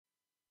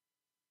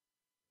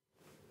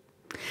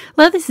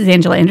Hello, this is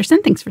Angela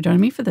Anderson. Thanks for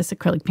joining me for this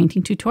acrylic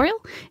painting tutorial.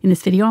 In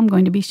this video, I'm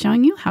going to be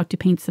showing you how to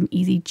paint some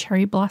easy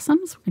cherry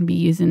blossoms. We're going to be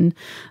using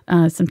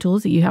some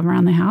tools that you have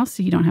around the house,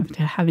 so you don't have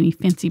to have any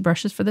fancy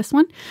brushes for this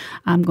one.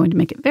 I'm going to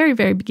make it very,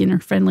 very beginner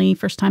friendly,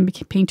 first time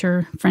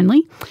painter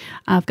friendly.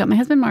 I've got my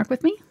husband Mark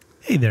with me.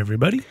 Hey there,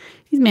 everybody.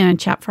 He's man in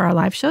chat for our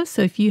live show,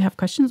 so if you have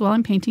questions while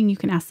I'm painting, you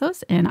can ask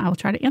those, and I will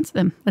try to answer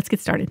them. Let's get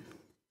started.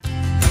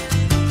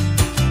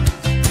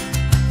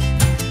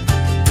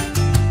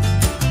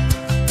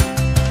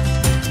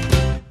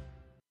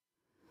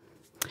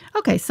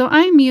 Okay, so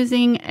I'm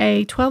using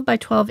a 12 by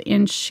 12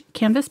 inch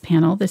canvas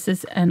panel. This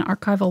is an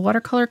archival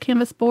watercolor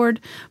canvas board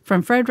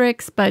from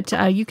Fredrix, but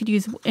you could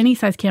use any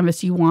size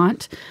canvas you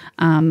want.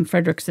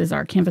 Fredrix is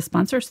our canvas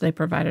sponsor, so they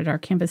provided our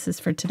canvases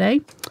for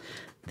today.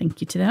 Thank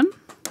you to them.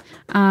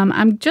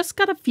 I'm just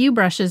got a few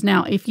brushes.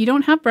 Now, if you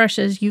don't have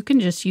brushes, you can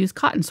just use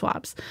cotton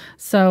swabs.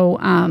 So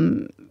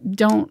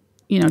don't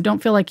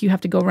feel like you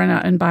have to go run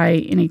out and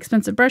buy any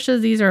expensive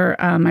brushes. These are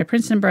my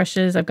Princeton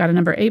brushes. I've got a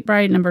number 8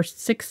 Bright, number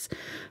 6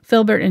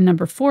 Filbert, and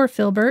number 4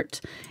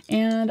 Filbert.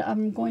 And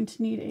I'm going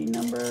to need a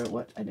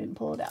number, I didn't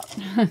pull it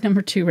out,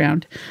 number 2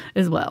 round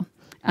as well.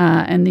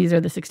 And these are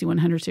the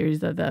 6100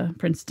 series of the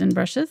Princeton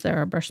brushes. They're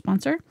our brush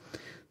sponsor.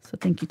 So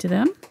thank you to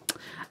them.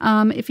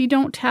 If you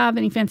don't have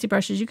any fancy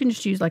brushes, you can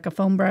just use like a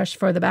foam brush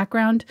for the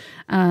background.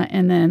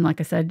 And then, like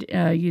I said,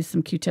 use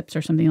some Q-tips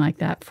or something like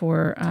that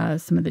for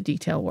some of the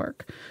detail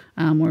work.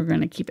 We're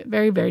going to keep it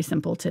very, very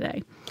simple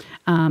today.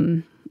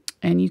 And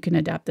you can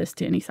adapt this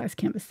to any size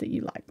canvas that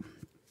you like.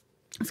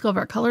 Let's go over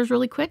our colors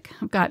really quick.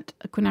 I've got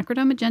a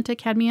Quinacridone Magenta,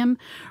 Cadmium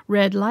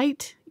Red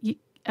Light,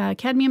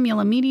 Cadmium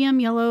Yellow Medium,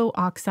 Yellow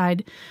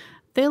Oxide,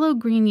 Phthalo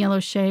Green Yellow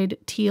Shade,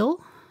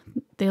 Teal,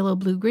 Phthalo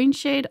Blue Green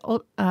Shade,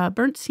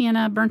 Burnt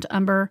Sienna, Burnt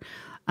Umber,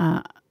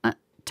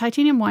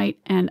 Titanium White,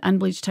 and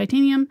Unbleached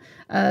Titanium.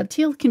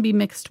 Teal can be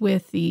mixed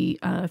with the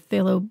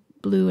Phthalo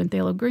Blue and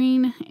Phthalo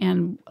Green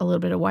and a little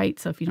bit of white,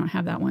 so if you don't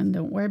have that one,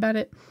 don't worry about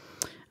it.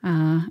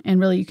 And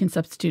really, you can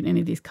substitute any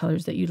of these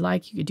colors that you'd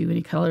like. You could do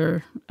any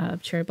color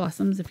of cherry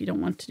blossoms. If you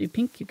don't want to do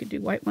pink, you could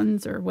do white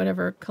ones or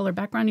whatever color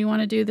background you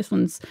want to do. This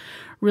one's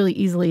really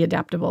easily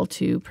adaptable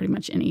to pretty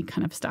much any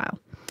kind of style.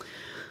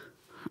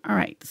 All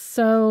right,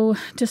 so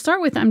to start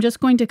with, I'm just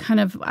going to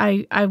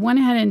I went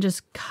ahead and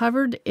just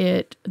covered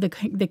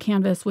the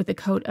canvas with a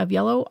coat of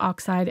yellow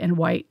oxide and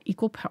white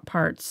equal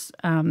parts,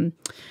 and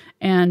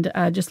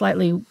just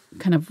lightly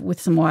kind of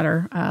with some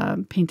water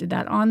painted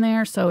that on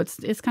there. So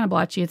it's kind of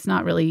blotchy. It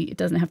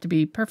doesn't have to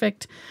be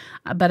perfect,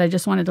 but I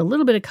just wanted a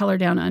little bit of color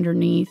down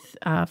underneath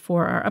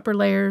for our upper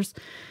layers.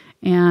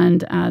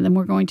 And then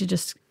we're going to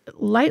just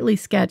lightly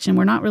sketch, and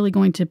we're not really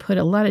going to put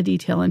a lot of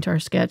detail into our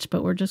sketch,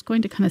 but we're just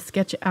going to kind of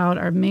sketch out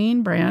our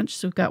main branch.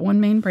 So we've got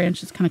one main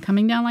branch that's kind of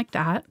coming down like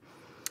that.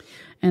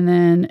 And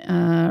then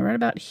right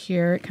about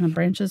here, it kind of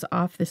branches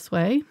off this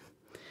way.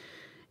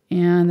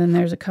 And then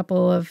there's a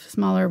couple of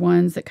smaller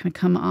ones that kind of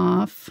come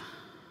off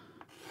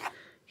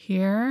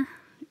here.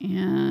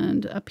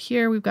 And up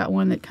here, we've got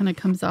one that kind of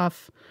comes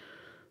off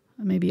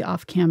maybe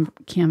off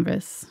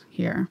canvas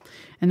here.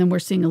 And then we're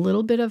seeing a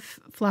little bit of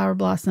flower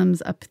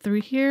blossoms up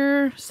through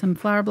here, some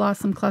flower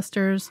blossom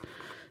clusters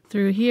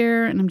through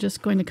here. And I'm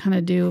just going to kind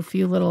of do a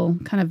few little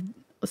kind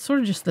of sort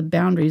of just the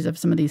boundaries of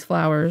some of these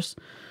flowers.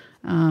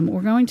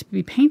 We're going to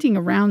be painting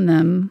around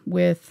them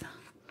with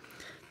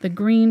the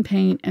green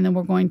paint, and then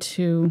we're going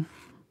to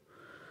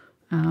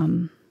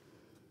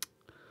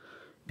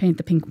paint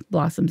the pink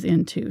blossoms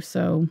in too.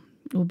 So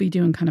we'll be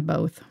doing kind of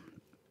both.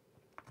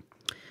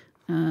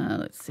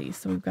 Let's see.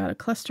 So we've got a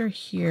cluster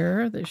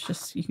here.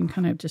 You can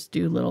kind of just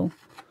do little.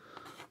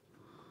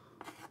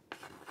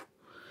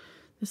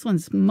 This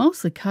one's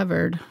mostly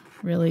covered,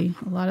 really.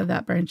 A lot of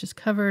that branch is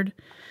covered.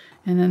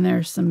 And then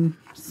there's some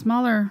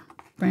smaller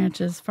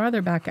branches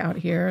farther back out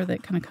here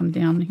that kind of come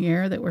down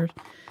here that we're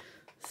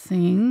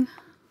seeing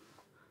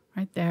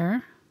right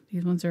there.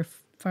 These ones are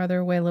farther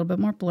away, a little bit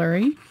more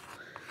blurry.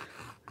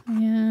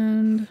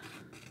 And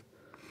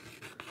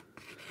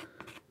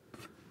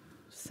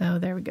so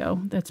there we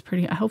go. That's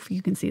pretty. I hope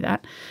you can see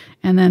that.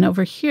 And then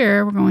over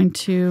here, we're going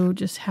to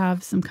just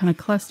have some kind of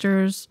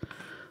clusters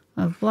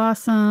of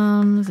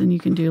blossoms, and you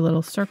can do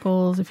little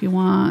circles if you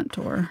want,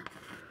 or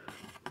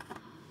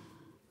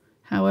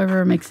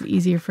however makes it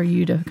easier for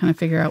you to kind of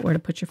figure out where to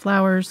put your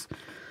flowers.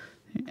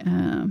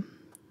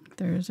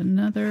 There's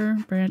another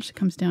branch that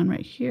comes down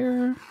right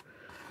here.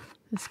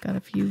 It's got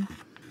a few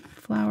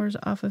flowers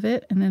off of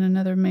it, and then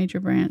another major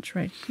branch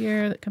right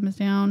here that comes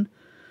down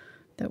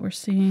that we're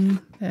seeing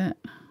that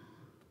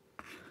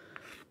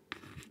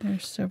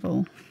there's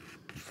several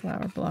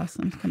flower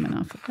blossoms coming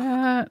off of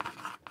that.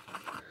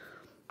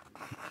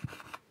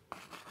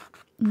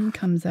 And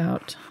comes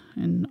out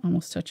and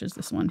almost touches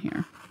this one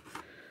here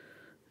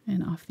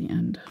and off the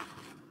end.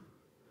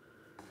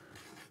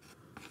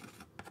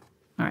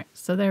 All right,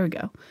 so there we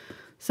go.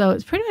 So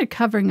it's pretty much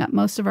covering up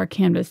most of our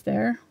canvas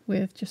there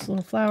with just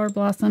little flower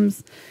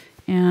blossoms,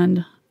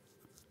 and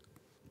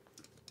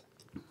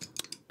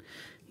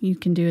you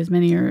can do as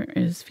many or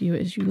as few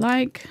as you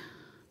like.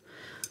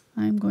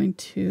 I'm going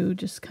to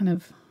just kind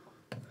of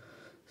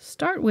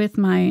start with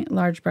my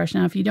large brush.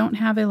 Now, if you don't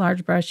have a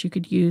large brush, you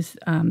could use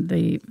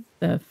the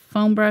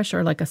foam brush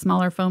or like a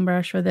smaller foam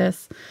brush for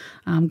this.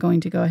 I'm going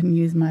to go ahead and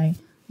use my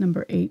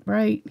number 8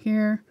 bright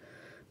here.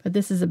 But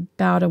this is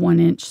about a 1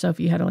 inch. So if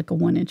you had like a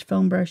 1 inch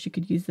foam brush, you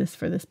could use this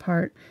for this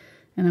part.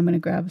 And I'm going to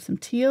grab some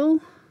teal.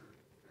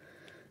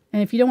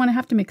 And if you don't want to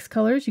have to mix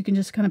colors, you can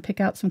just kind of pick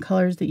out some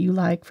colors that you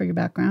like for your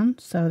background.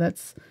 So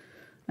that's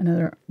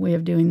another way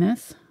of doing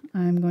this.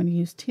 I'm going to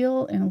use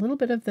teal and a little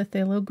bit of the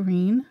phthalo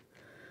green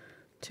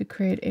to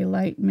create a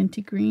light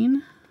minty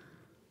green.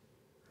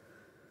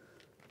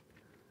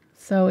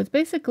 So it's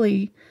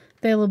basically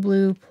phthalo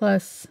blue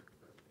plus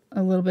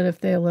a little bit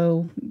of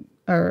phthalo,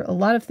 or a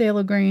lot of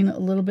phthalo green, a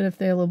little bit of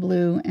phthalo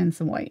blue, and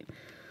some white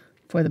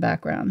for the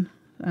background.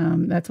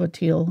 That's what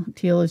teal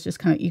is, just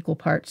kind of equal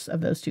parts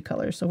of those two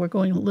colors. So we're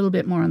going a little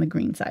bit more on the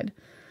green side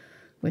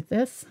with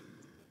this.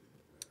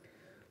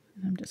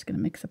 And I'm just going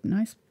to mix up a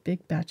nice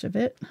big batch of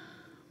it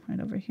right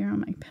over here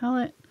on my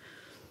palette.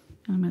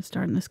 And I'm going to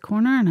start in this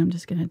corner, and I'm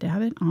just going to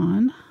dab it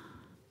on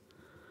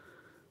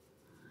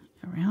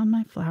around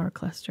my flower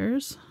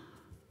clusters.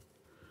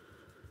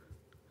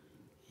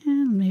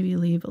 And maybe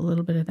leave a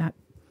little bit of that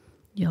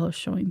yellow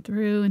showing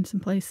through in some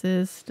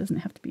places. Doesn't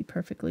have to be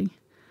perfectly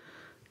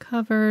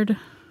covered.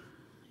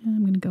 And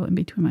I'm going to go in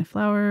between my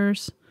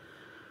flowers.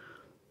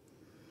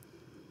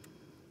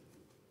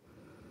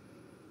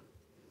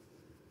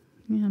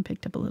 Yeah, I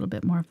picked up a little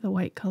bit more of the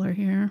white color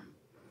here.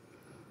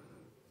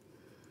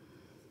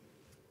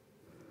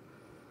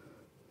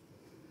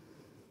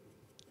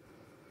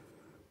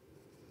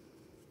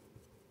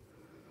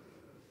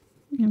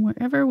 And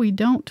wherever we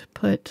don't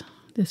put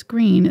this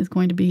green is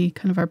going to be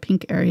kind of our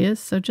pink areas.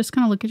 So just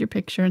kind of look at your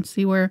picture and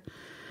see where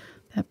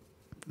that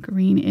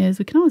green is.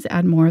 We can always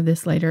add more of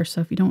this later.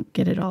 So if you don't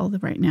get it all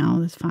right now,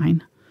 that's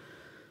fine.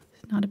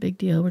 It's not a big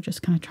deal. We're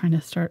just kind of trying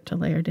to start to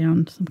layer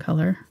down some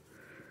color.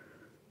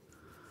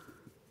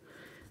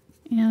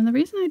 And the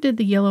reason I did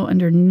the yellow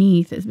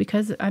underneath is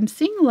because I'm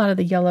seeing a lot of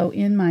the yellow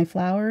in my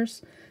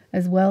flowers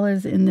as well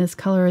as in this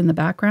color in the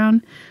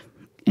background.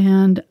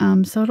 And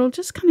so it'll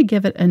just kind of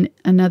give it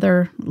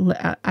another,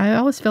 I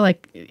always feel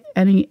like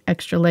adding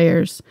extra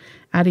layers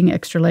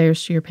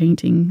to your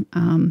painting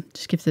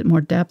just gives it more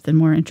depth and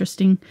more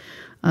interesting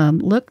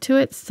look to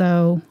it.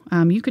 So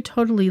you could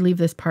totally leave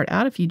this part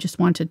out if you just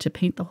wanted to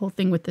paint the whole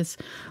thing with this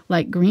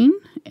light green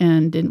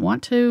and didn't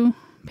want to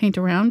paint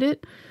around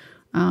it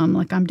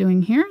like I'm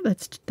doing here.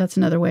 That's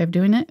another way of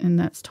doing it, and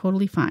that's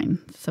totally fine.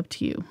 It's up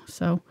to you.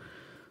 So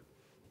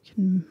you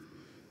can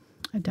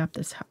adapt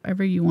this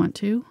however you want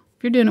to.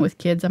 If you're doing it with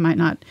kids, I might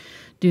not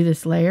do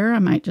this layer. I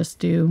might just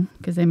do,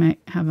 because they might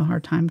have a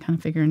hard time kind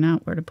of figuring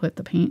out where to put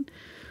the paint.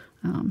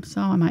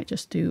 So I might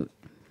just do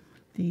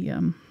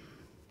the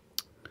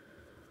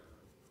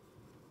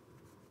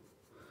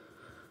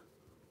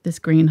this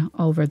green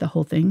over the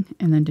whole thing,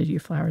 and then do your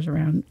flowers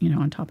around,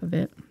 on top of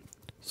it.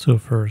 So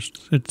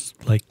first, it's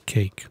like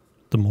cake.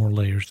 The more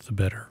layers, the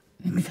better.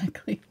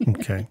 Exactly.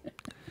 Okay.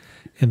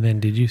 And then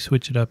did you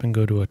switch it up and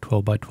go to a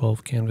 12 by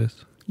 12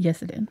 canvas?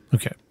 Yes, it did.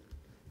 Okay.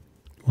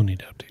 We'll need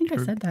to update. I think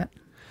I said that.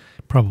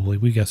 Probably.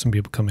 We got some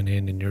people coming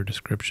in, and your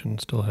description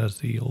still has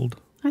the old.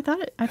 I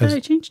thought I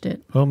changed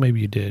it. Well, maybe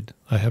you did.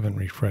 I haven't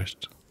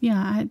refreshed.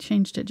 Yeah, I had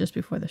changed it just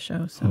before the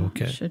show, so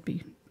okay. It should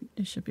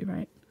be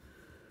right.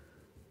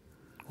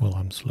 Well,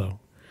 I'm slow.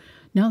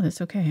 No,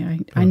 that's okay.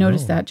 I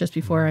noticed that just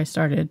before I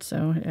started,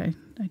 so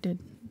I did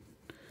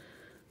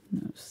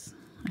notice.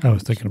 I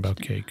was thinking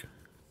about cake.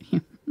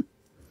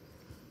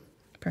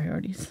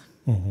 Priorities.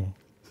 Mm-hmm.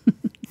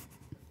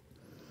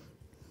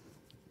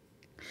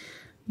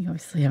 You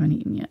obviously haven't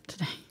eaten yet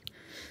today.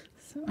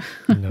 So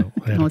No,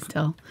 I can always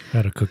tell. I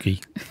had a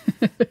cookie.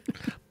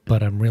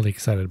 But I'm really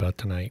excited about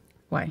tonight.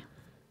 Why?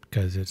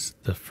 Because it's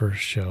the first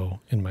show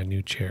in my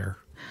new chair.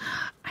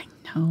 I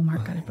know.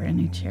 Mark got a brand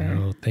new chair.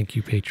 Oh, thank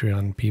you,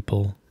 Patreon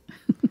people.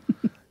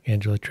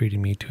 Angela treated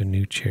me to a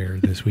new chair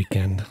this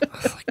weekend. I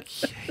was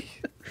like, yay.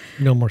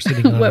 No more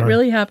sitting on What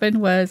really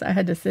happened was I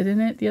had to sit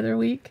in it the other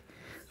week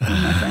when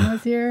my friend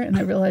was here, and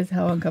I realized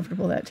how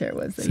uncomfortable that chair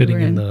was. That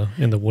sitting in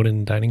the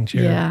wooden dining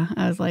chair. Yeah,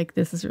 I was like,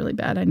 this is really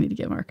bad. I need to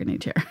get Mark a new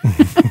chair.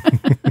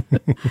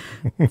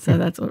 So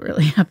that's what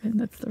really happened.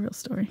 That's the real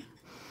story.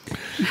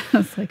 I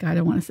was like, I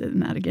don't want to sit in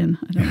that again.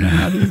 I don't know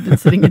how he's been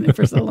sitting in it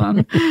for so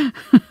long.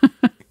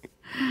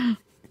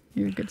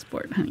 You're a good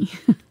sport, honey.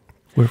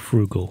 We're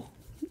frugal.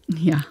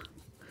 Yeah.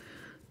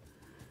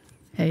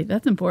 Hey,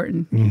 that's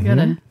important.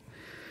 You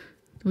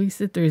we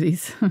sit through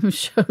these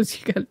shows.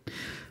 You got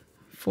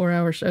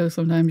 4-hour shows.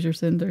 Sometimes you're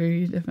sitting through.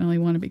 You definitely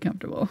want to be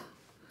comfortable.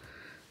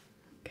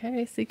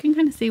 Okay, so you can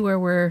kind of see where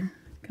we're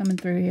coming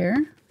through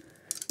here.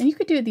 And you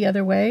could do it the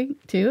other way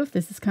too. If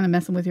this is kind of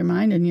messing with your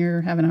mind and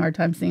you're having a hard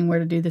time seeing where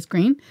to do this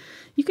green,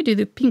 you could do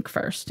the pink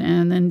first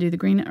and then do the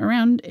green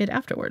around it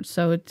afterwards.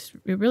 So it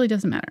really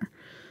doesn't matter.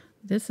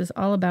 This is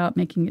all about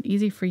making it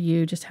easy for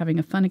you, just having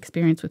a fun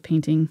experience with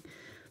painting.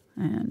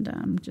 And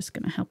I'm just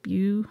going to help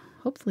you,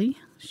 hopefully,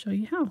 show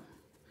you how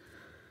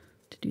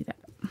to do that.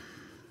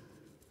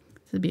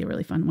 This would be a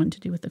really fun one to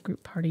do with a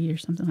group party or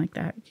something like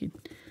that.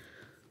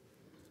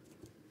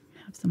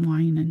 have some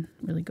wine and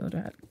really go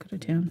to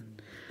town.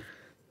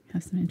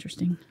 Have some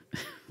interesting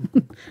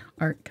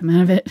art come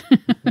out of it.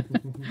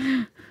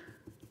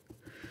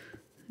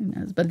 Who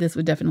knows? But this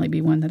would definitely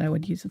be one that I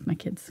would use with my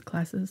kids'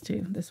 classes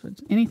too. This would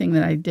anything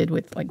that I did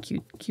with like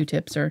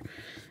Q-tips or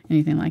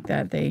anything like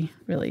that. They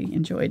really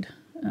enjoyed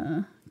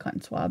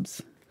cotton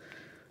swabs.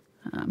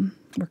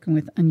 Working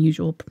with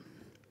unusual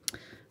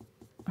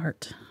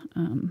art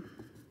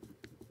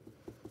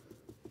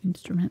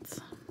instruments.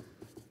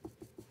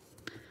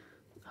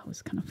 That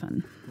was kind of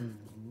fun.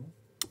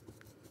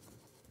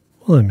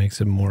 Well, it makes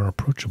it more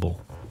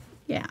approachable.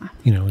 Yeah.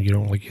 You know, you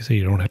don't, like you say,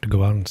 you don't have to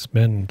go out and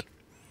spend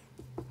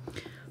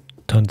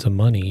tons of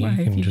money. Right,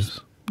 you can just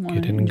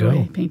get in and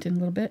go. Painting a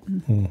little bit.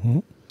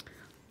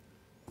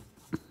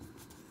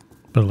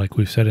 But like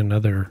we've said in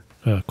other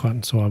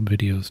cotton swab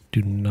videos,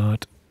 do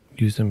not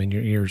use them in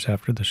your ears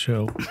after the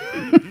show.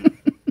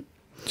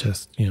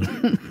 Just, you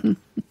know.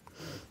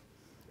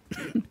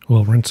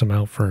 Well, rinse them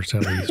out first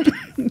at least.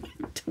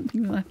 Don't make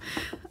me laugh.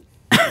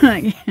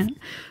 I can't.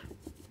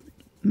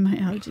 My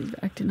allergies are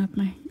acting up.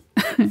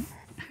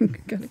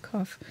 Got a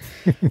cough.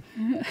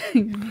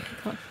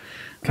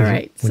 All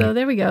right, so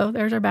there we go.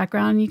 There's our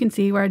background. You can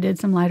see where I did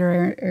some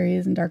lighter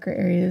areas and darker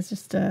areas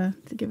just to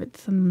give it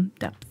some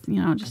depth,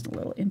 you know, just a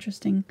little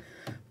interesting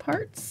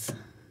parts.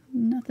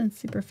 Nothing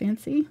super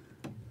fancy.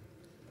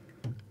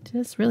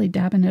 Just really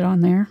dabbing it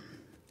on there.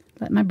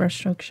 Let my brush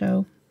stroke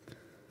show.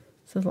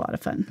 This is a lot of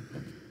fun.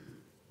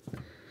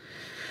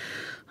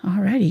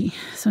 Alrighty,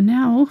 so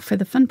now for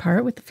the fun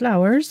part with the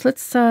flowers,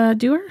 let's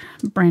do our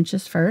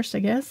branches first, I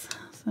guess.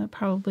 So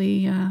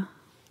probably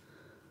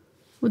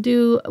we'll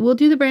do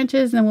the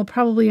branches, and then we'll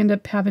probably end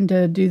up having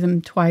to do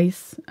them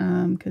twice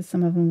because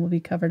some of them will be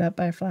covered up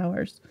by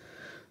flowers.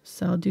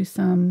 So I'll do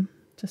some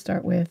to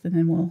start with, and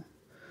then we'll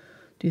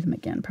do them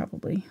again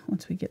probably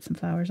once we get some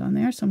flowers on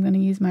there. So I'm going to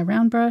use my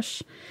round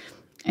brush,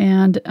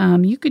 and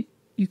you could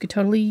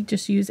totally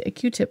just use a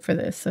Q-tip for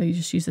this. So you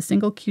just use a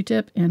single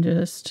Q-tip and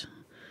just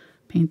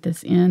paint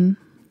this in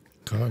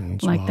cotton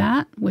swab. Like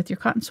that with your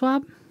cotton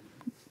swab.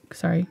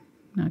 Sorry,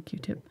 not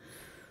Q-tip.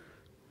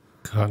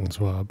 Cotton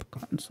swab.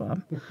 Cotton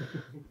swab.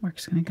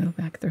 Mark's going to go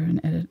back through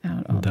and edit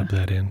out all Dub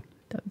that in.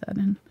 Dub that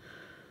in.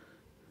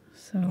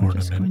 So we're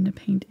just going to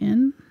paint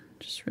in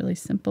just really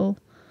simple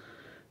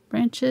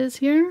branches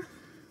here.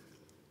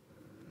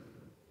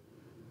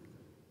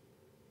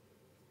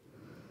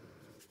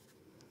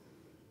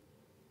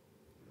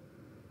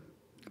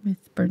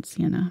 With burnt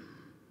sienna.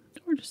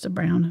 Or just a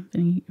brown of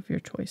any of your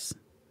choice.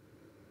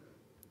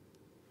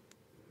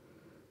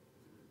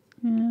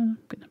 And I'm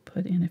going to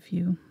put in a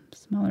few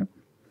smaller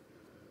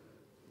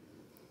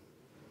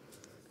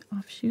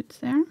offshoots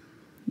there.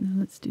 Now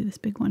let's do this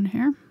big one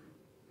here.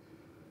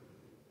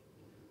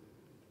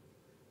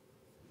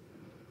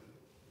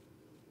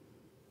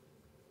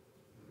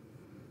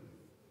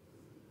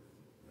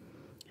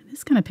 And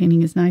this kind of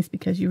painting is nice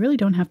because you really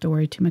don't have to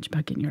worry too much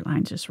about getting your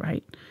lines just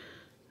right.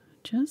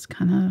 Just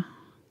kind of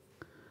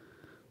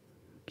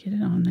get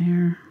it on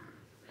there.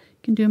 You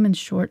can do them in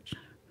short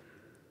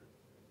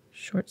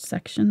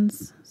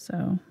sections.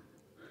 So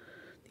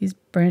these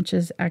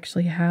branches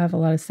actually have a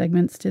lot of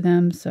segments to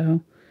them,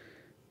 so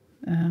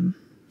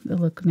they'll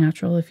look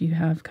natural if you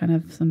have kind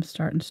of some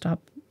start and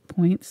stop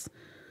points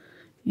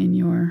in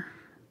your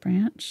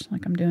branch,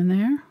 like I'm doing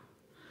there.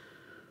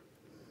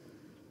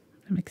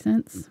 That makes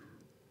sense?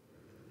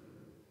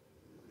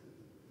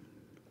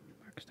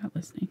 Mark's not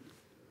listening.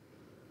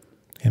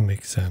 It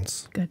makes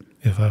sense. Good.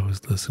 If I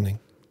was listening.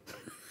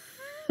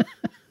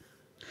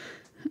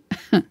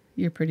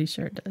 You're pretty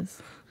sure it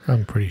does.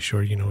 I'm pretty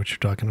sure you know what you're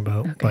talking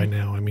about by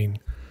now. I mean,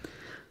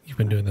 you've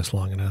been doing this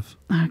long enough.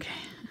 Okay.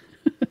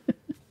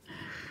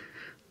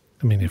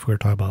 I mean, if we were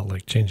talking about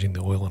like changing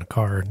the oil in a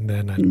car,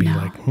 then I'd be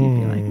like,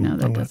 no,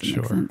 that I'm not doesn't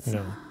sure. make sense.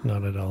 No,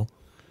 not at all.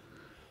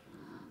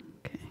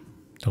 Okay.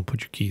 Don't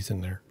put your keys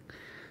in there.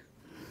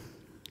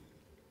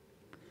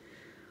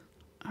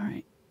 All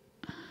right.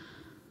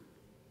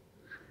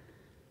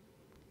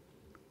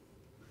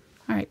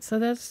 All right, so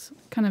that's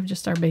kind of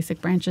just our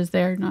basic branches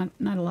there, not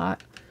a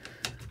lot.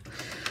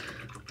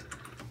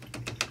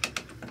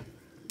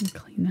 And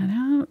clean that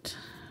out.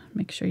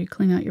 Make sure you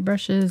clean out your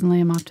brushes and lay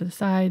them off to the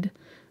side,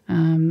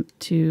 and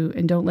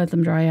don't let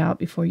them dry out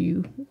before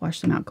you wash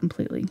them out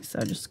completely.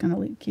 So just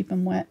gonna keep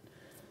them wet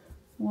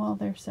while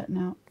they're setting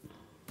out.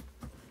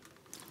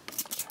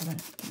 Try to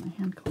get my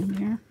hand clean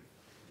here.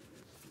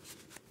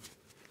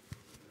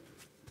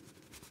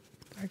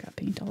 I got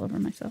paint all over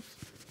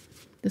myself.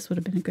 This would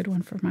have been a good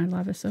one for my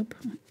lava soap.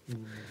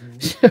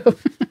 So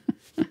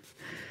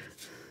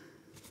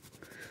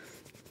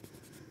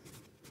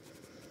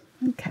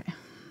okay.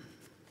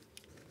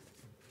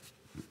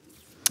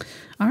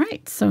 All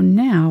right, so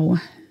now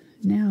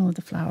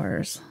the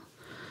flowers.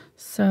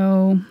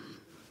 So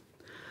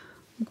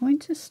I'm going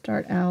to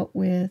start out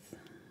with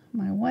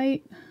my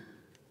white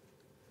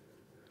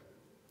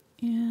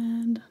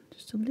and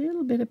just a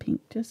little bit of pink,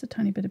 just a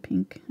tiny bit of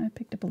pink. I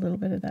picked up a little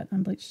bit of that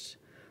unbleached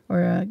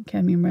or a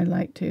Cadmium Red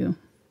Light too.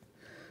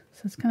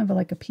 So it's kind of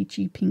like a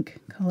peachy pink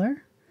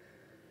color.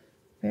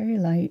 very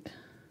light.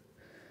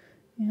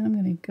 And I'm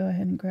going to go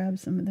ahead and grab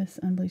some of this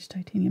Unbleached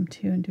Titanium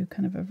too and do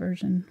kind of a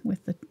version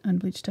with the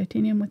Unbleached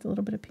Titanium with a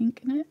little bit of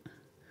pink in it.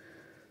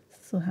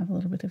 This will have a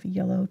little bit of a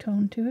yellow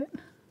tone to it. So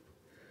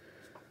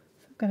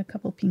I've got a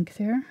couple pinks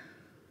here.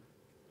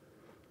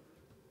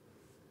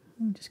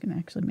 I'm just going to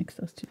actually mix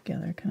those two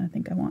together. I kind of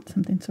think I want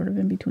something sort of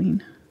in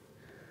between.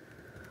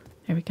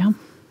 There we go.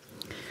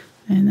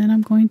 And then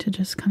I'm going to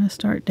just kind of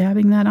start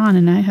dabbing that on.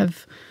 And I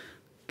have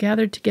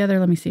gathered together,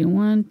 let me see,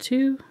 1,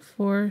 2,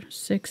 4,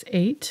 6,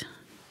 8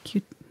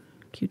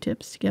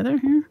 Q-tips together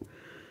here.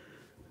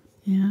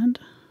 And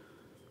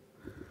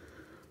I'm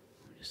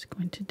just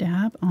going to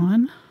dab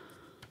on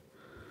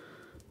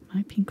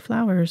my pink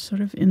flowers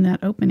sort of in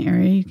that open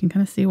area. You can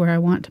kind of see where I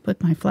want to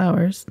put my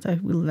flowers. So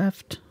we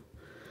left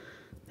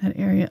that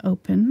area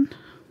open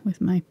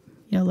with my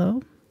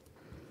yellow.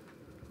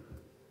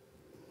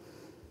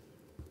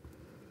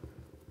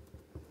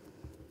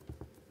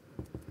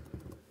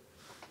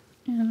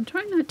 And I'm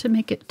trying not to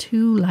make it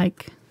too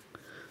like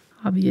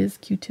obvious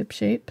Q-tip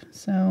shape,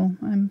 so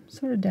I'm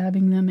sort of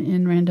dabbing them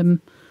in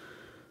random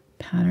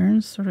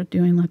patterns, sort of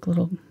doing like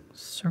little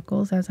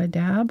circles as I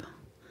dab.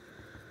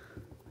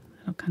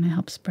 That'll kind of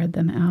help spread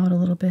them out a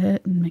little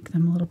bit and make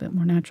them a little bit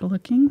more natural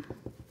looking.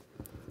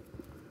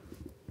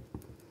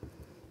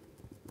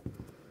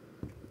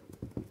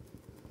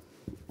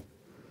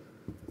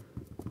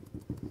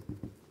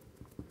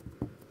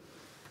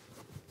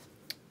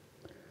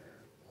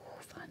 Oh,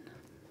 fun.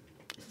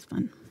 This is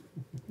fun.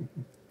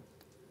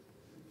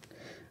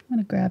 I'm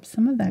going to grab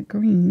some of that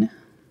green,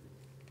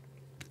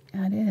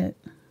 add it,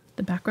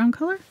 the background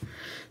color.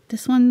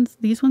 These ones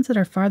that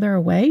are farther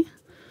away,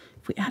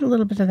 if we add a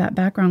little bit of that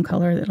background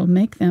color, it'll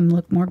make them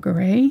look more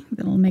gray.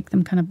 It'll make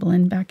them kind of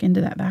blend back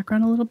into that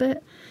background a little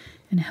bit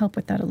and help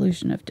with that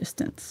illusion of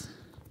distance.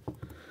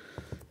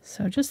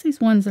 So just these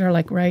ones that are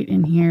like right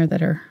in here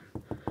that are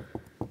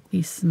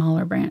these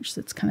smaller branch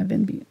that's kind of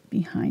in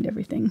behind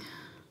everything.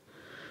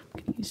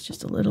 I'm going to use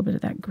just a little bit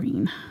of that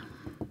green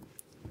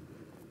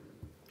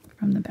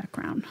from the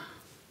background.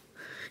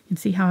 You can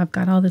see how I've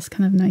got all this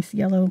kind of nice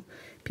yellow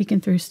peeking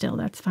through still.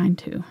 That's fine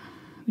too.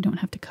 We don't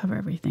have to cover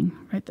everything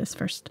right this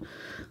first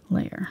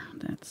layer.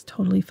 That's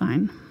totally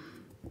fine.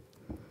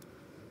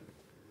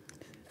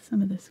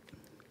 Some of this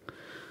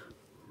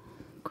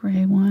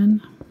gray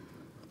one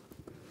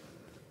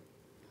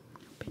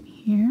up in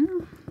here.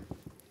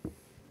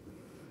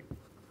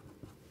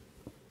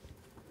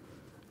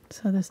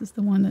 So this is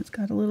the one that's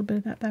got a little bit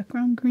of that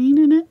background green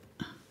in it.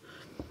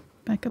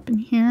 Back up in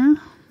here.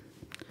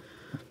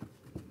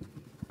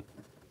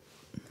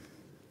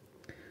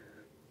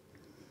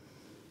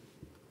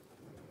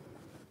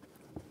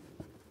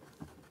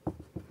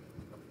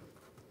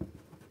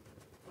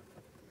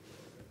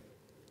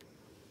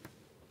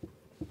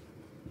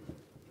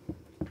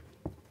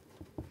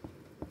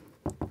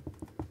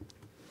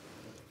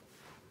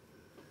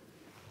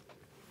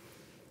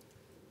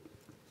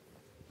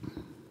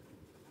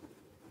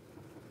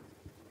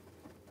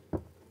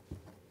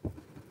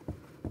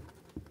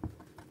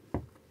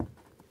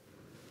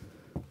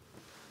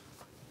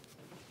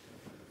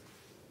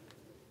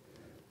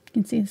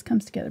 You can see this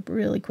comes together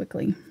really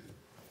quickly.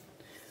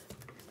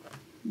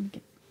 Let me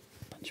get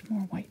a bunch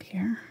more white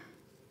here.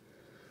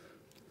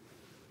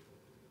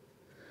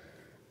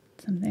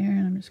 Some there,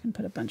 and I'm just going to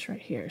put a bunch right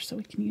here so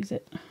we can use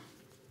it.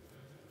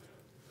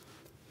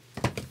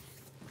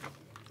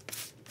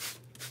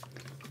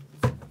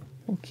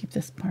 We'll keep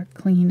this part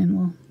clean and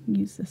we'll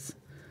use this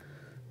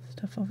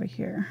stuff over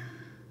here.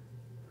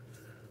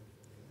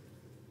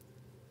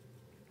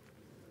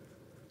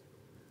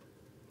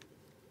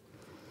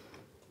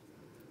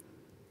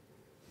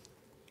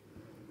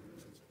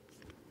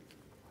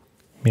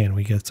 Man,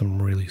 we got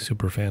some really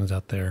super fans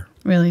out there.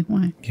 Really?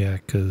 Why? Yeah,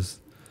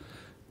 because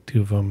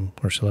 2 of them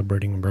were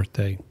celebrating a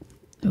birthday.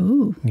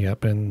 Ooh.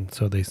 Yep, and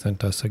so they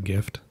sent us a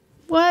gift.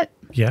 What?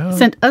 Yeah.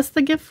 Sent us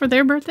the gift for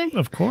their birthday?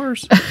 Of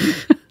course.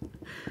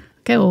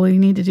 Okay, well, we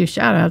need to do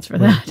shout outs for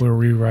that. We're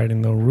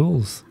rewriting the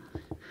rules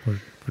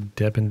for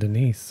Deb and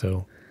Denise,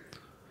 so.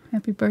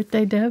 Happy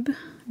birthday, Deb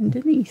and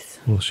Denise.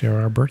 We'll share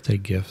our birthday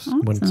gifts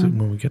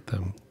when we get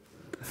them.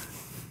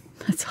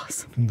 That's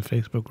awesome. In the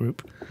Facebook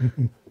group.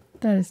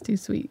 That is too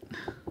sweet.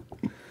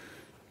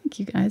 Thank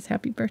you guys.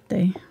 Happy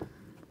birthday.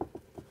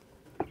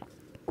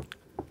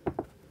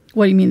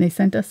 What do you mean? They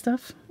sent us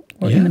stuff?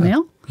 Or in the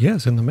mail?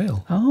 Yes, in the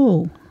mail.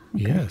 Oh.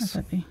 Okay. Yes.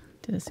 I thought they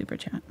did a super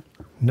chat.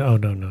 No.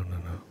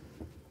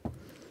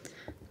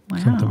 Wow.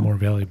 Something more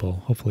valuable.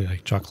 Hopefully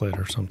like chocolate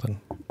or something.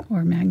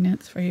 Or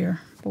magnets for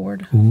your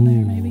board. Ooh.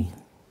 There, maybe.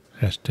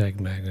 Hashtag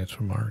magnets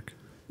for Mark.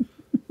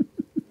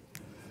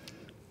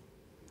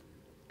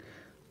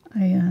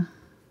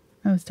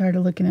 I was tired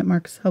of looking at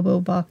Mark's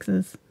hobo box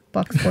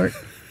fort.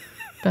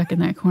 Back in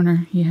that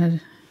corner, he had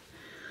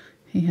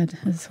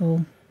his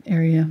whole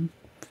area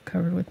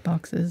covered with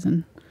boxes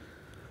and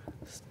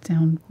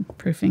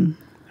soundproofing.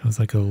 I was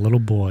like a little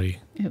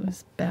boy. It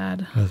was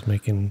bad. I was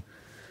making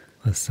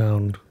a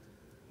sound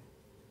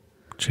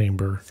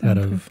chamber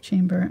Soundproof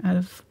chamber out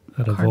of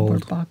out of cardboard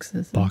old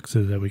boxes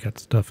that we got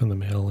stuff in the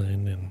mail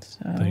in and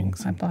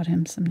things. I bought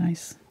him some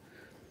nice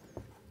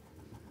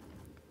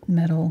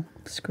metal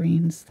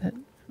screens that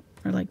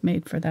are like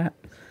made for that,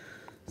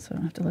 so I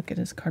don't have to look at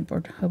his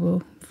cardboard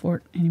hobo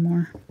fort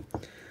anymore.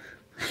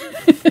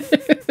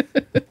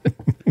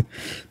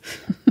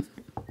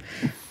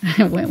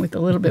 I went with a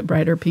little bit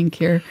brighter pink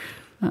here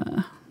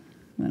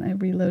when I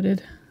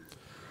reloaded.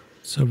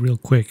 So real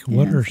quick,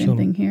 what are same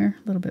thing here?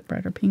 A little bit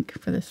brighter pink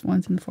for this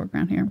one's in the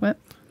foreground here. What?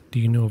 Do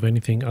you know of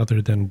anything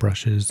other than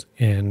brushes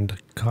and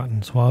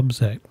cotton swabs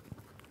that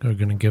are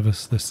going to give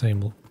us the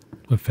same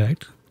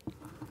effect?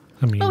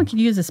 I mean, we could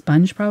use a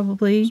sponge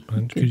probably.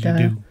 Sponge? Could you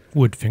do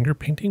wood finger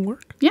painting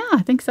work? Yeah,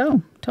 I think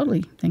so.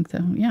 Totally think so.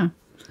 Yeah.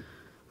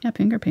 Yeah,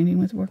 finger painting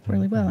would work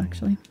really well,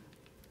 actually.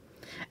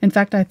 In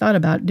fact, I thought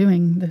about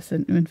doing this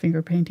in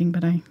finger painting,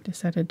 but I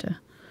decided to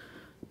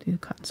do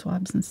cotton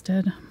swabs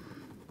instead.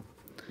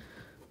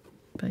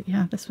 But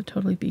yeah, this would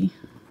totally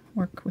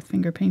work with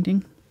finger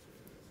painting.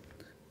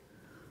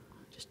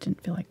 Just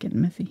didn't feel like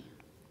getting messy.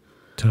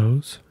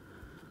 Toes?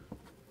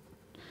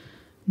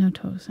 No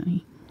toes,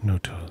 honey. No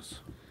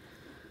toes.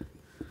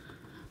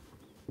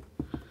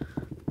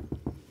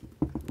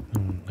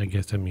 I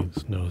guess that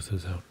means nose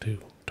is out too.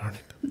 Darn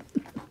it.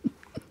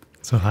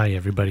 So hi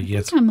everybody.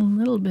 Yes, I'm a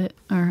little bit,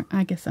 or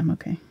I guess I'm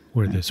okay.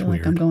 We're this feel weird.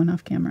 Like I'm going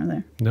off camera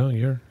there. No,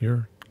 you're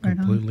right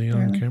completely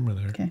on camera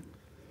there. Okay.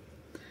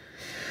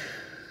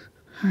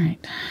 All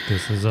right.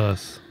 This is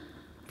us.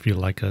 If you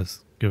like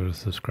us, give it a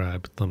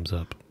subscribe, thumbs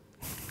up.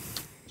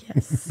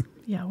 Yes.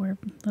 Yeah, we're a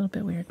little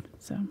bit weird.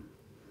 So.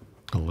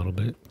 A little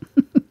bit.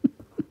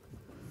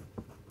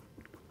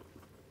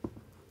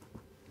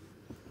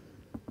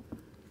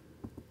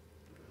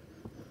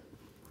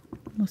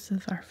 Most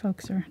of our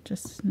folks are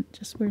just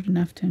weird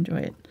enough to enjoy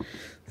it.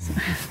 So,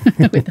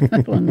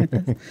 along with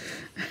us.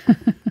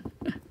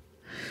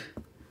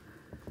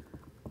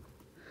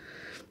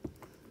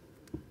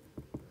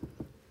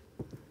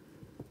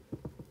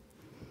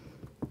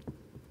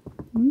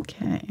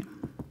 Okay.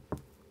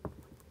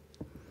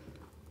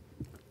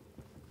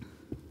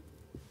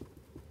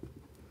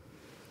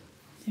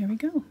 There we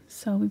go.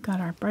 So we've got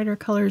our brighter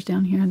colors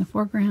down here in the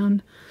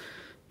foreground,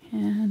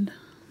 and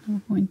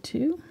we're going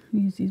to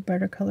use these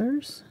brighter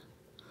colors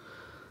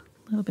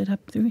a little bit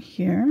up through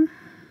here.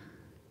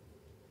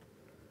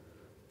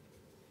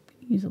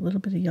 Use a little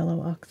bit of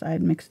yellow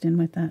oxide mixed in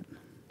with that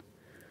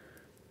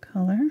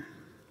color,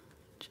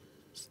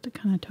 just to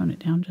kind of tone it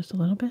down just a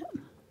little bit.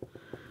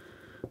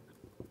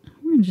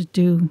 We're going to just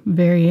do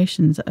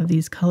variations of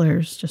these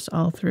colors just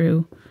all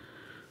through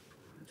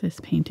this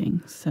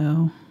painting.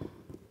 So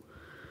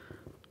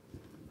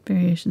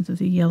variations of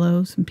the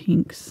yellows and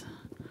pinks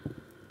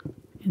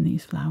in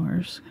these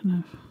flowers,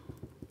 kind of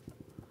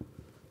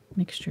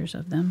mixtures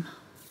of them.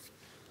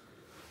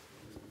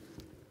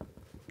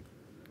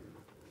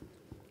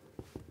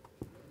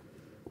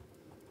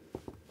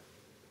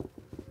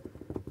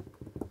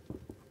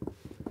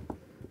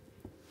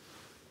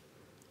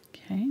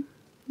 Okay,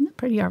 isn't that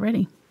pretty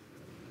already?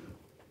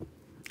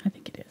 I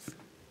think it is.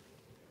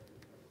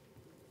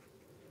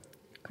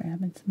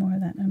 Grabbing some more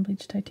of that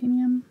unbleached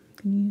titanium.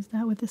 Can use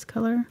that with this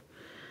color.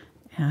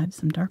 Add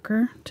some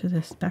darker to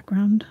this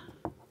background.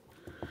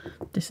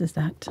 This is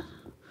that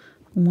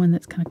one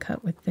that's kind of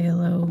cut with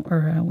phthalo,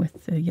 or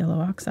with the yellow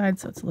oxide,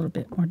 so it's a little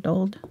bit more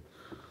dulled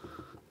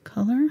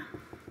color.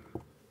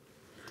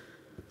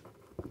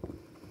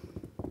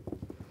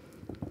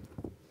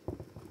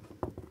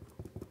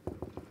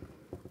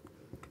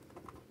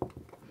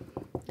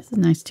 This is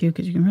nice too,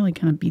 because you can really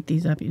kind of beat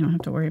these up. You don't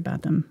have to worry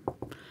about them,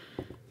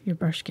 your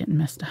brush getting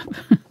messed up.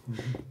 You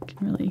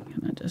can really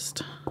kind of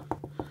just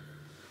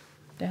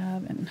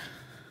dab and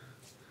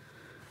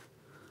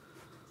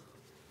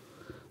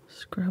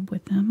scrub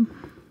with them.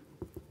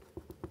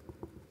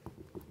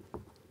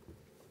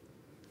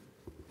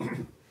 Oh,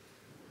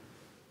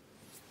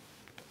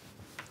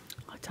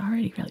 it's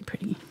already really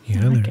pretty.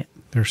 Yeah, I like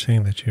they're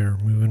saying that you're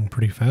moving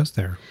pretty fast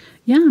there.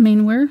 Yeah, I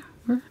mean we're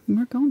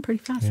going pretty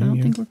fast. Yeah, I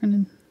don't think we're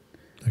gonna.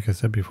 Like I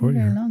said before,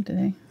 very long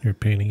today. You're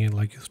painting it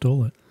like you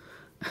stole it.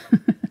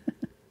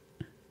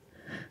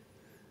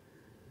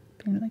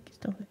 Painted like you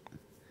stole it.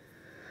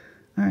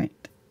 All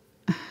right,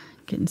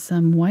 getting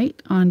some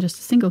white on just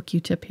a single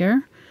Q-tip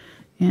here.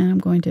 And I'm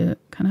going to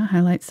kind of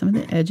highlight some of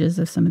the edges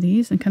of some of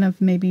these and kind of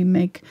maybe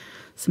make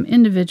some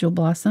individual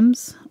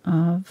blossoms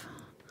of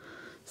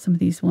some of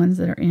these ones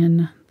that are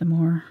in the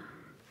more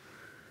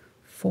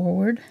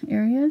forward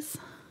areas.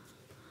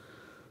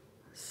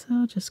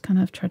 So just kind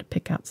of try to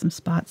pick out some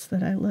spots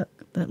that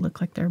look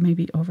like they're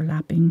maybe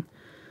overlapping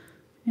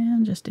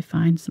and just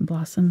define some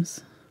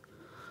blossoms.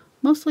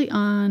 Mostly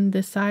on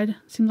this side.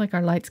 Seems like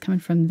our light's coming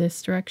from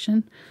this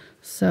direction.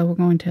 So we're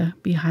going to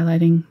be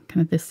highlighting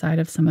kind of this side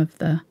of some of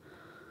the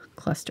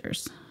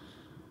clusters.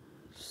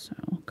 So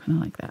kind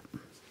of like that.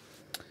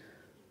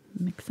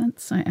 Makes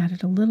sense. I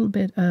added a little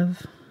bit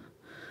of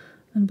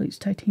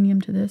unbleached titanium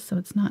to this, so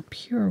it's not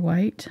pure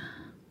white.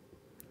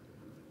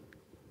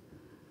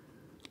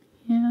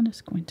 Yeah, I'm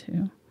just going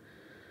to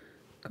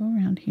go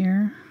around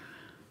here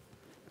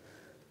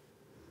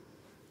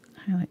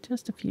highlight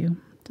just a few.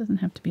 Doesn't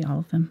have to be all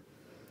of them.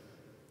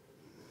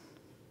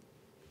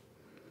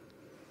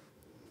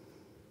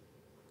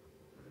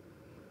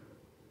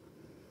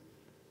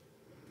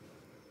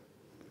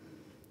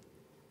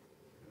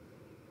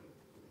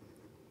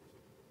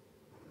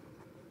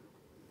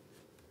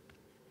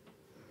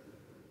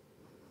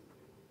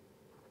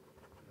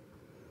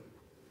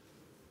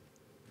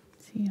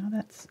 See how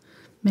that's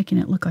making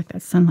it look like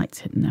that sunlight's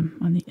hitting them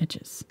on the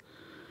edges.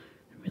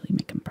 Really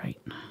make them bright.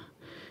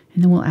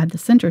 And then we'll add the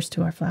centers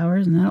to our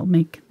flowers, and that'll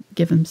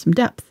give them some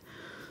depth.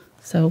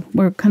 So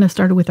we're kind of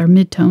started with our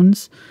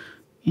midtones,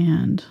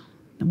 and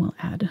then we'll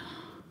add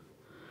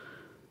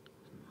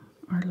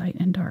our light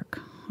and dark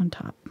on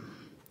top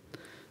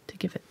to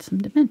give it some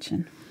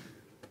dimension.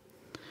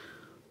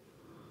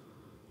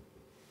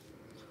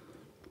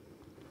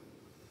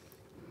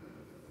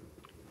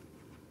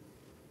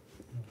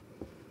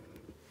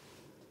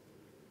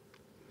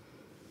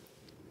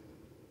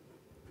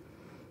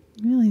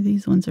 Really,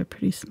 these ones are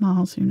pretty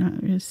small, so you're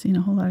not really seeing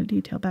a whole lot of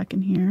detail back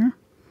in here.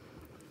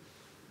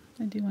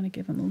 I do want to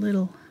give them a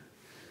little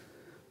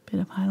bit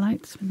of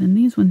highlights, but then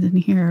these ones in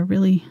here are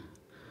really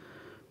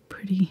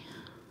pretty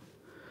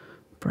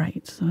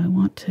bright, so I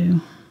want to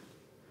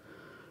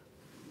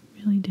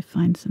really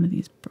define some of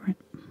these bright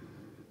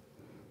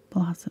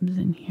blossoms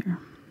in here.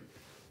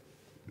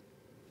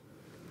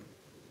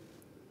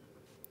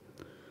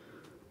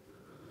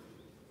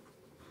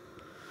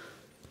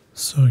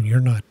 So you're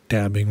not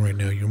dabbing right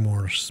now, you're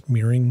more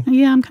smearing?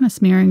 Yeah, I'm kind of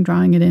smearing,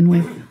 drawing it in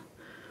with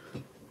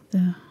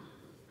the...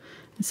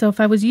 So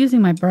if I was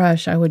using my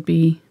brush, I would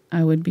be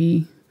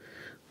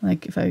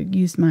like, if I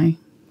used my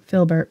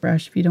Filbert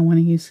brush, if you don't want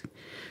to use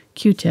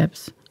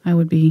Q-tips, I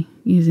would be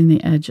using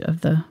the edge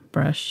of the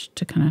brush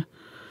to kind of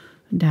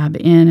dab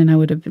in, and I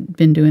would have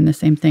been doing the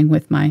same thing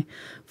with my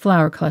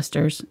flower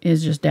clusters,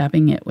 is just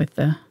dabbing it with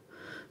the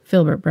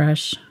Filbert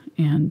brush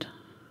and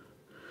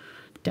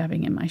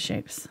dabbing in my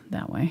shapes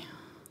that way.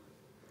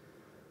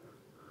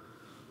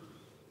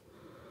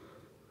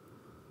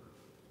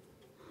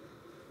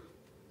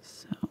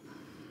 So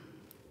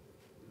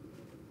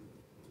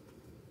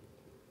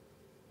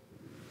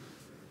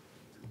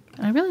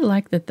I really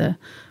like that the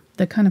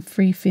kind of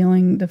free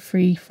feeling, the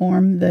free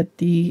form that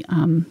the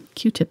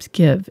Q-tips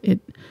give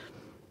it,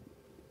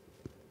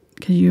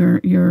 because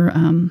you're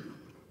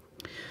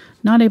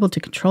not able to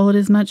control it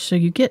as much, so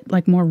you get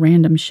like more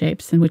random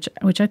shapes, and which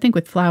I think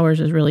with flowers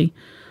is really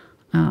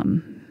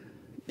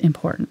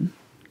important.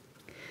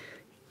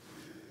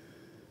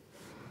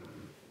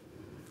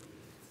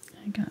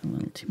 I got a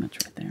little too much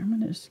right there. I'm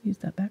going to just use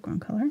that background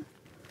color.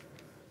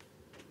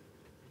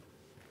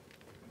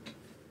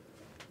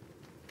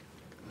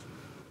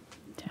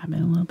 Dab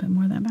in a little bit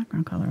more of that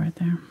background color right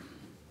there.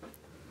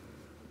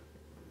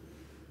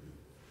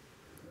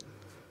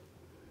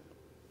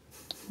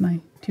 Am I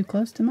too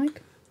close to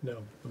Mike? No,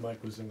 the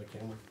mic was in the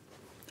camera.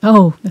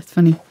 Oh, that's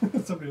funny.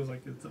 Somebody was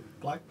like, "It's a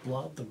black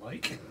blob, the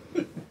mic."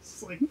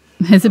 It's like,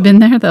 has it been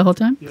there the whole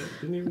time? Yeah,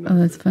 didn't even oh,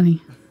 that's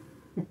funny.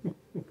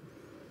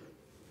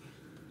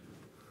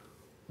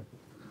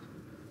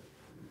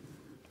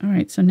 All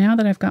right, so now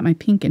that I've got my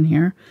pink in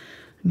here,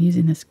 I'm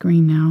using this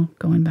green now,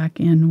 going back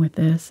in with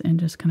this and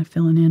just kind of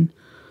filling in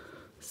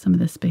some of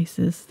the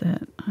spaces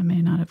that I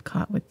may not have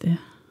caught with it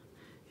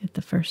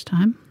the first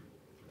time.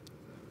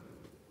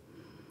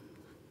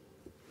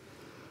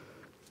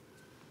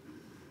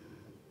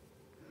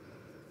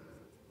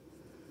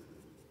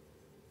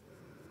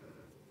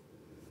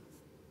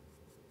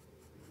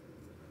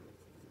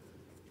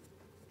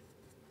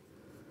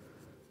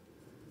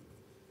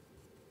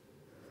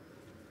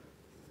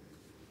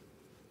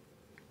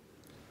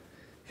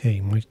 Hey,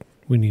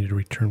 we need to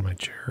return my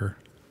chair.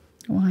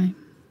 Why?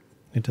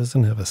 It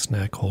doesn't have a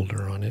snack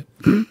holder on it.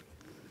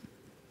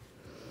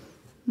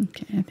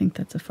 Okay, I think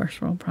that's a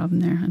first world problem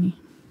there, honey.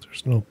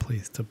 There's no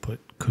place to put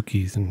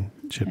cookies and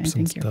chips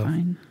and stuff. I think you're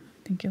fine.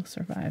 I think you'll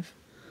survive.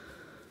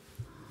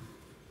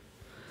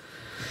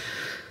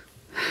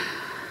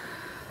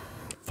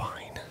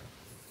 Fine.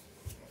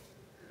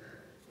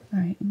 All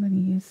right, I'm going to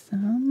use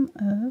some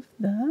of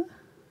the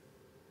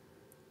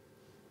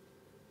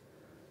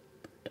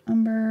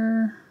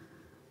Umber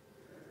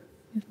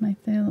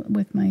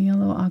with my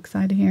yellow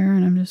oxide here,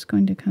 and I'm just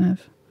going to kind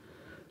of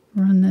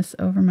run this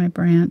over my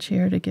branch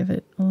here to give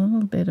it a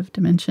little bit of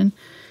dimension.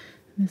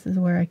 This is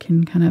where I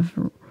can kind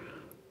of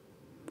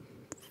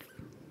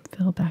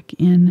fill back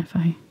in if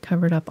I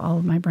covered up all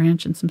of my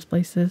branch in some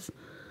places.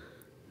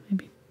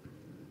 Maybe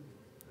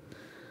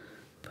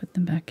put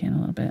them back in a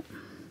little bit.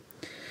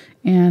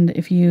 And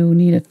if you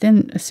need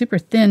a super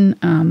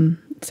thin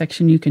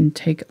section, you can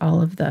take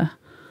all of the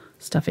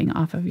stuffing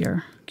off of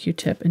your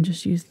Q-tip and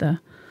just use the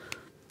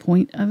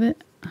point of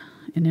it,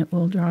 and it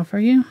will draw for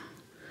you.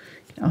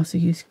 You can also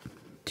use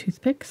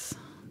toothpicks.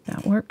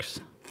 That works.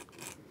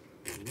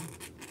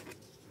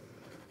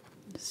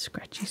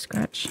 Scratchy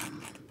scratch.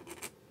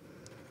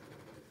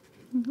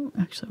 Oh,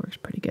 actually works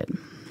pretty good.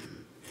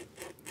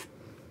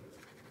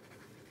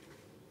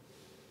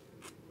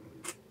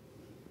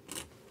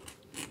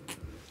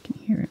 Can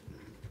you hear it?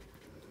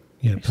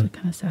 Yeah, Actually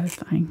kind of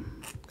satisfying.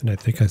 and I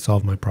think I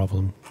solved my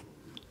problem.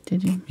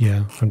 Did you?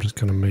 Yeah, I'm just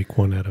going to make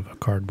one out of a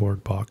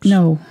cardboard box.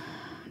 No.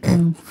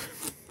 No.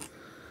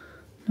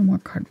 No more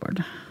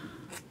cardboard.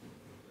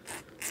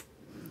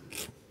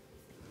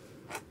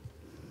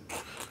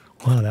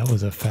 Wow, that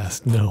was a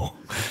fast no.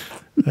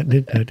 I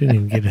didn't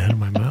even get it out of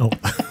my mouth.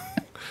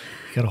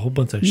 Got a whole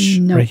bunch of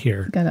right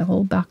here. Got a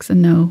whole box of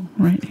no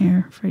right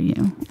here for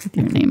you with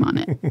your name on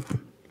it.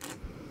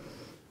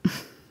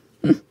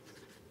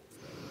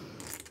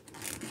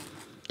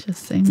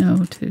 Just say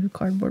no to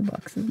cardboard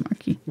boxes,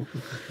 Marky.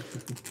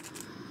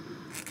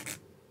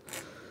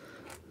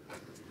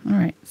 All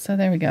right, so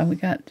there we go. We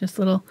got just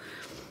little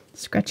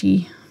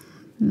scratchy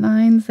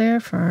lines there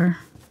for our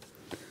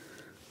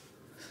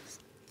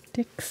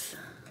sticks.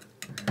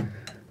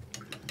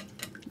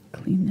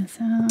 Clean this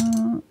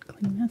out,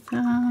 clean this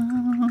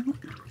out.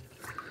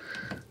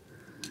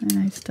 And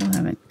I still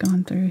haven't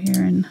gone through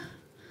here and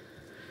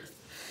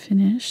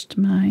finished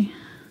my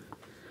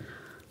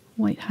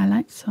white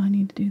highlights, so I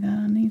need to do that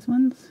on these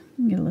ones.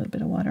 Get a little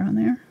bit of water on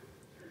there.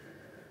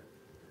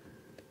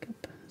 Pick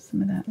up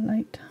some of that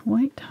light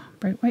white,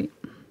 bright white.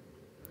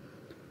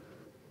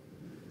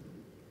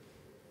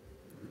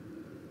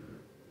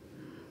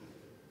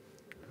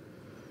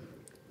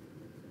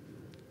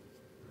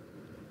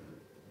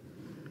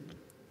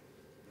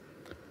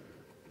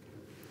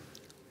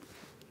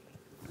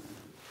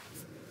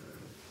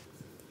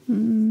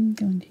 I'm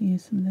going to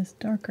use some of this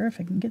darker if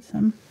I can get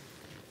some.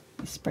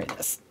 Let me spray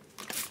this.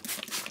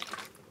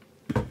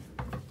 There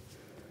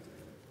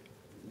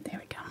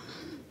we go.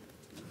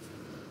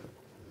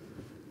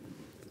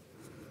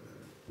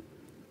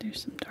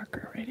 There's some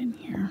darker right in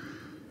here.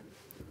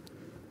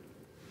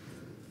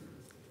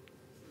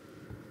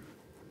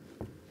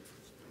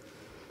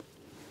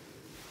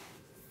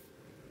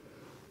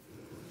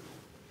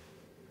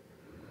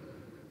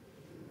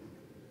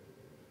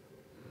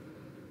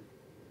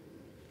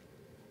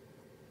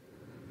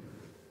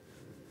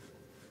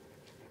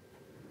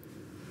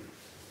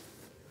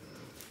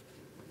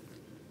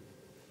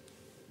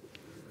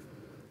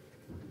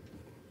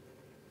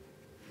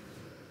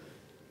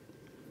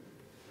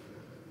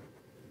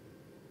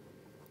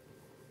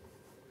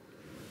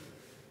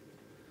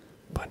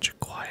 Bunch of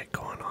quiet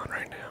going on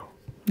right now.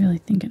 Really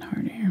thinking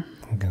hard here.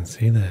 I can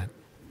see that.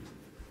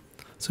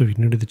 So if you're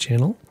new to the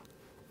channel,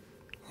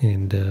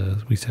 and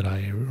we said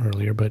hi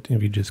earlier, but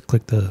if you just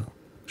click the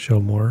show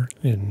more,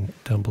 and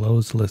down below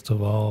is a list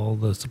of all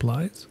the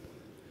supplies,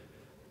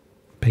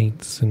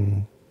 paints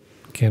and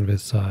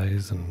canvas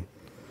size, and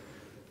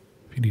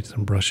if you need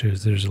some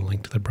brushes, there's a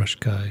link to the brush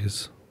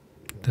guys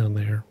down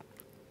there.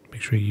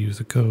 Make sure you use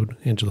the code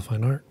Angela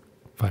Fine Art,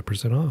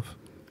 5% off.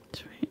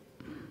 That's right.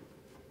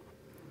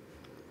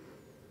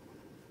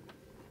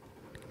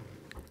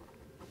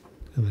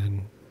 And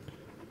then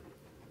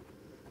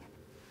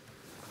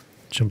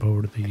jump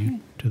over to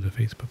the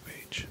Facebook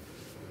page.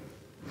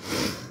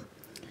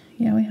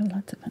 Yeah, we have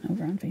lots of fun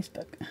over on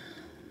Facebook.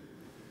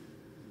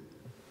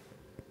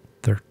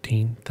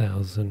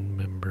 13,000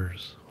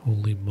 members.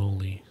 Holy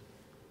moly.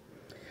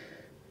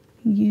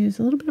 Use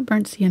a little bit of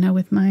burnt sienna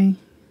with my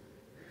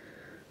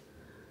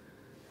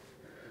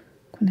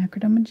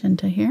Quinacridone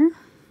Magenta here.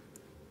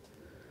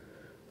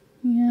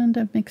 And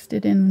I've mixed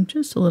it in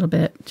just a little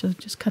bit.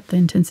 Just cut the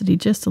intensity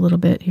just a little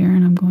bit here.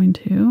 And I'm going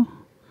to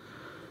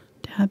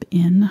dab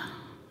in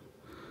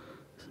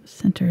some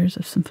centers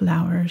of some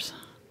flowers.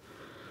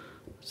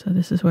 So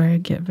this is where I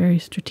get very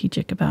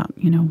strategic about,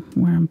 you know,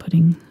 where I'm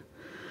putting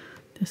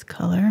this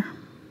color.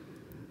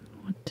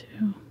 I want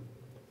to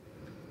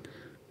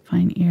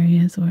find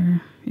areas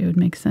where it would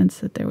make sense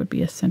that there would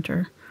be a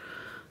center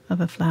of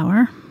a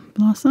flower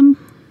blossom.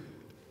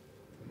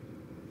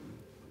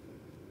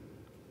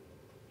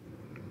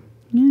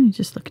 Yeah, you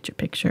just look at your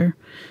picture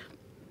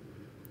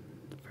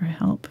for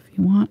help if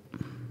you want.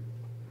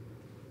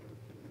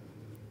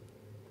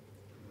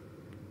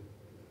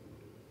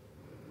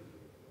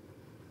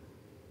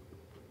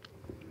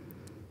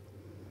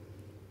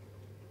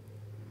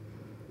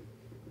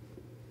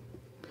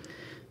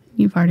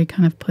 You've already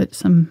kind of put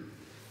some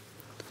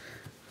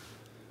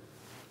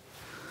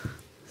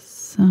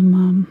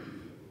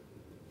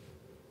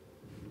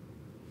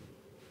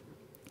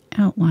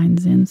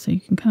outlines in, so you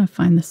can kind of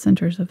find the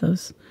centers of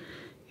those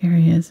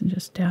areas and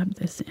just dab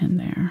this in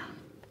there.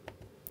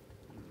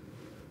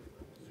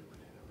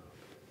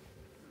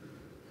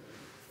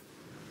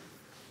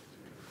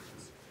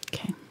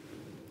 Okay.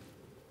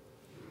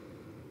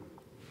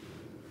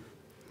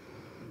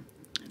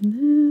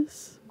 And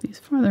these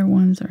farther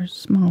ones are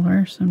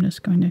smaller, so I'm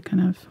just going to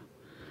kind of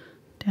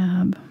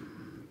dab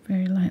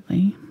very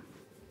lightly.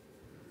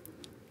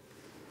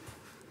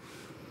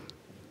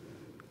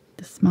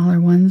 The smaller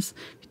ones,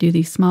 if you do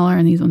these smaller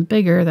and these ones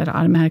bigger, that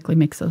automatically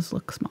makes those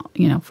look small,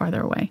 you know,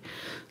 farther away.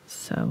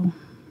 So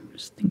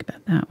just think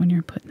about that when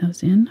you're putting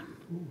those in.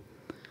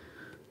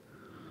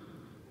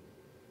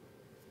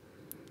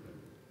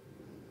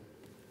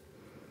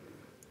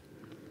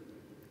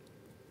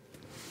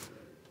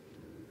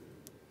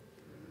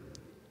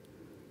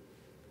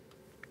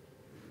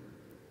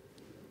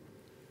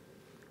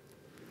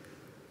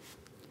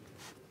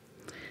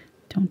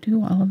 Don't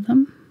do all of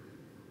them.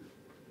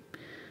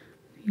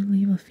 If you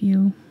leave a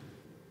few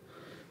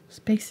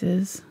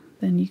spaces,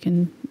 then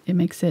it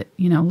makes it,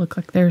 look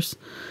like there's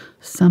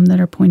some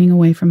that are pointing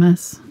away from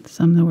us,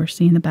 some that we're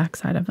seeing the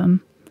backside of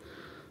them.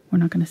 We're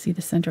not going to see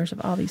the centers of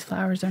all these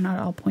flowers. They're not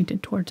all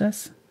pointed towards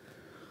us.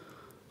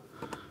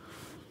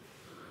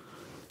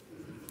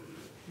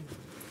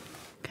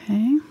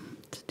 Okay,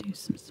 let's do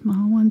some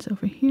small ones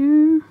over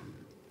here.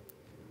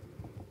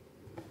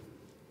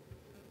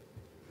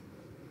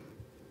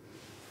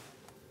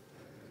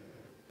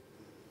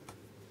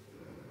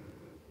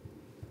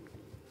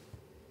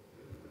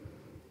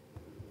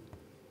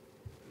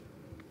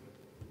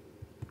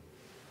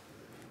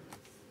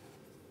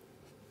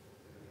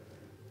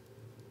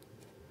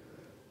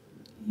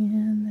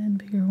 And then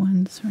bigger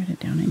ones, write it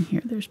down in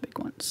here. There's big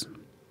ones.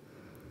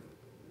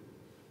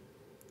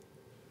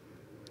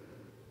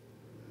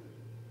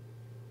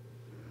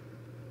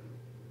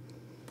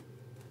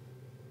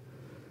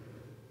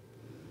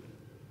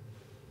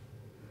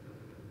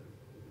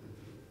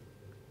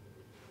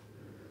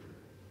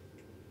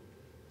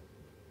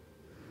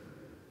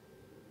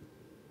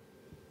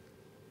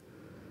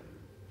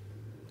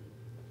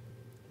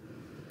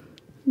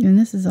 And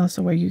this is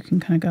also where you can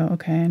kind of go,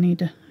 okay, I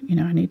need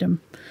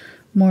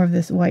more of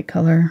this white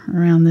color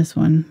around this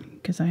one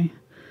because I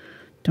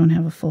don't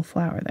have a full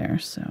flower there.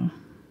 So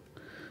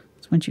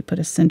once you put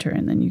a center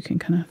in, then you can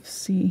kind of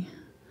see,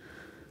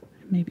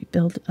 maybe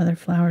build other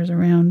flowers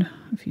around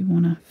if you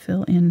want to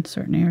fill in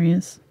certain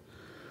areas.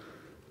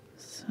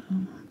 So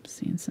I'm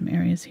seeing some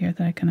areas here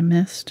that I kind of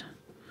missed.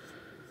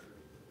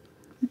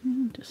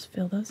 And just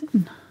fill those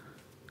in.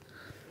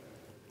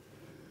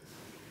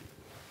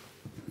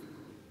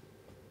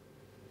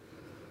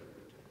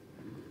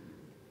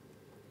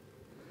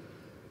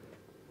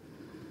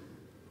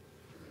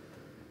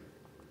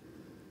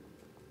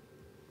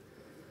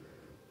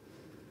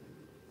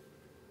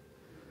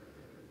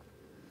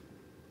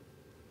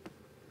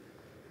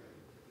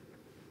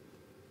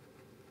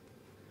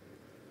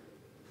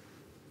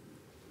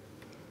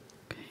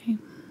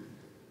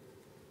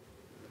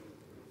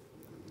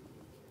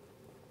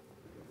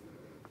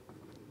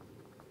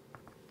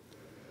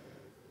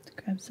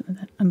 Grab some of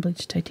that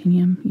unbleached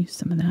titanium, use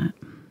some of that.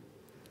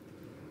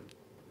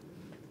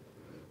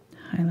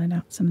 Highlight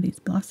out some of these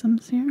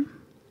blossoms here.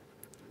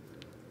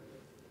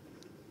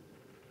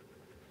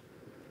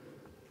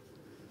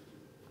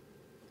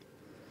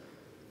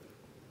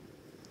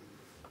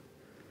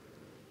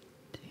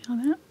 See all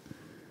that?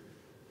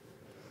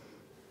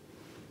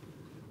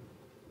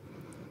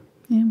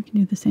 And we can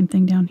do the same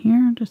thing down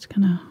here, just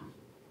kind of,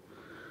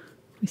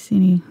 if we see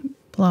any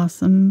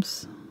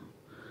blossoms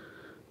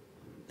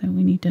that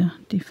we need to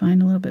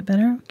define a little bit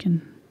better, we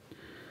can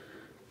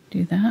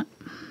do that.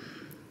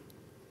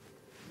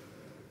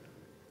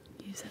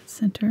 Use that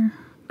center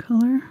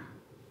color.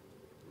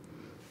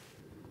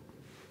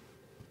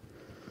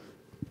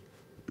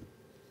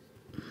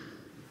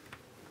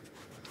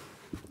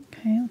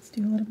 Okay, let's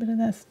do a little bit of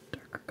that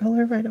darker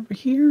color right over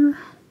here.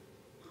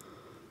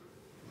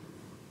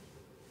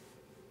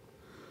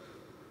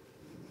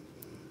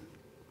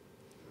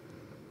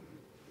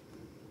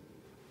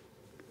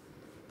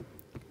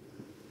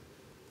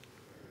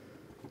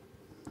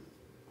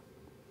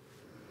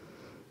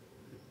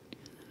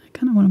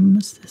 I want to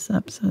mess this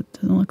up so it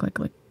doesn't look like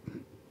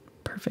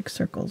perfect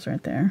circles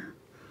right there.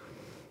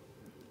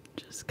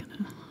 Just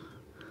gonna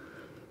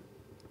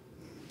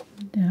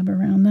dab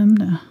around them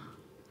to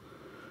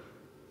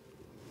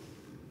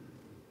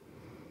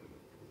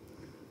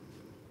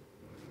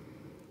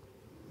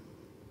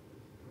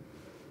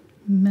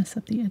mess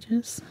up the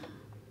edges.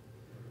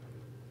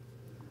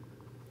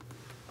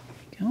 There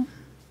we go.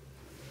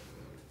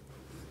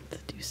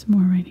 Let's do some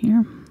more right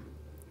here.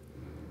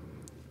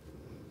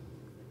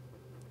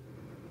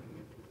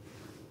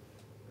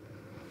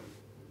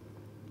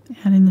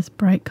 Adding this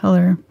bright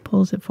color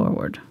pulls it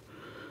forward.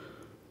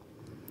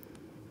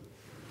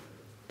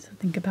 So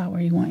think about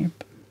where you want your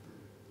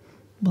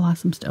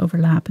blossoms to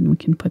overlap, and we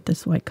can put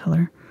this white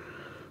color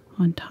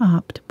on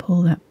top to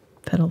pull that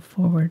petal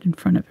forward in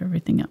front of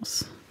everything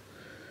else.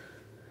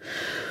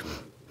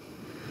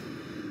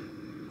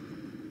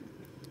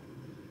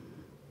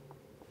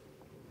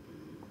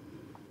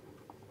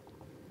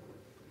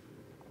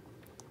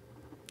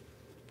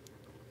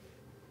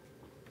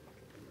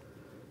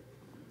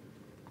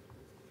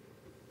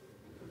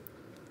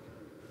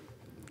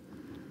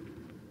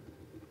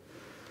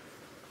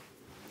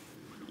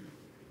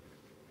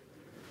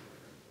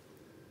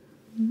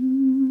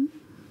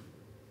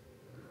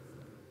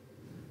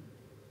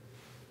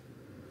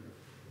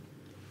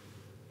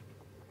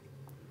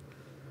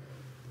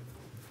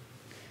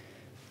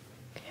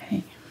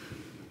 Okay.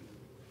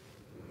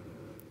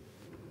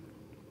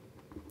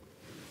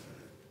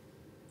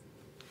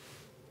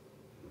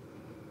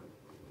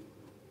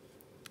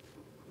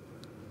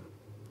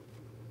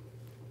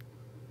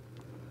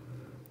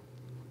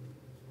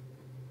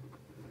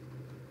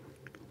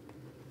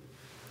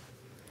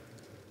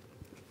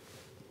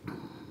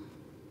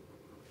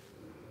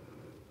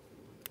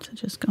 So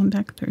just going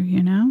back through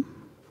here now.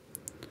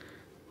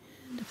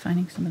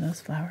 defining some of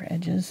those flower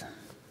edges.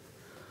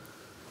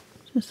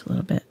 Just a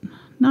little bit.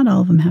 Not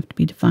all of them have to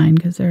be defined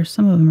because there are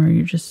some of them where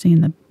you're just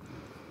seeing the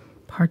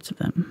parts of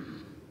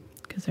them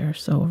because they're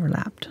so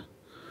overlapped.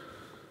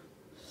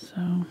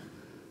 So,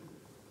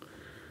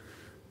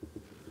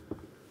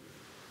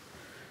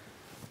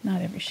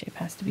 not every shape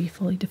has to be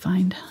fully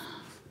defined.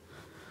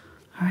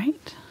 All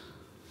right.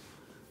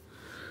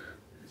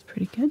 That's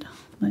pretty good.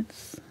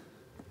 Let's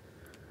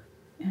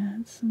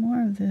add some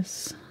more of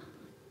this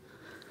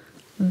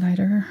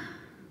lighter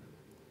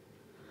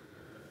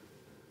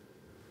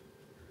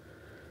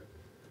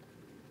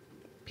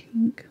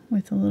pink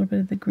with a little bit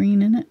of the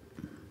green in it.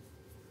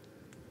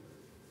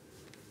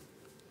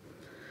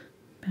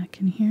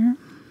 Back in here.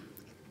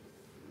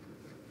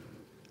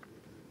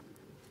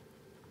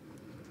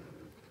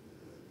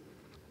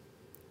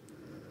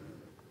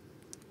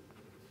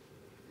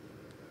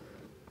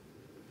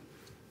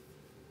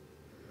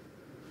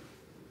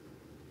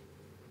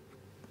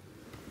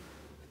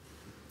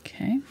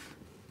 Okay.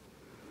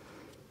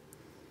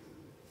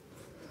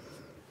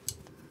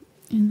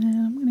 And then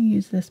I'm going to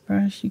use this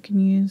brush. You can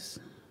use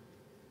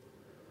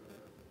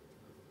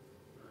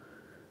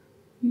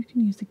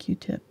the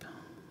Q-tip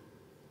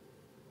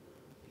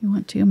if you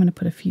want to. I'm going to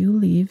put a few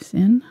leaves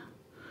in.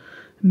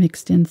 I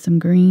mixed in some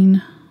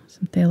green,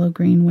 some phthalo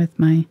green with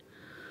my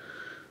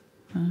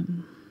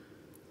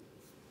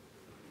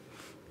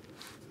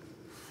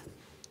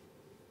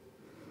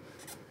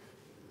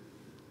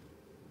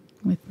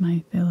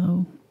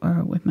phthalo,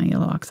 or with my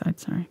yellow oxide,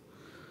 sorry.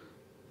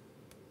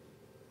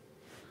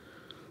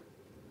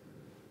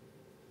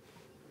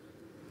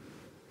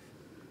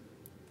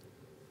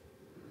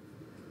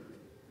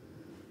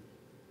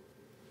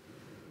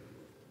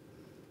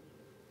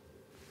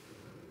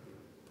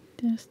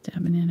 Just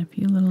dabbing in a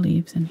few little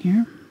leaves in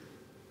here.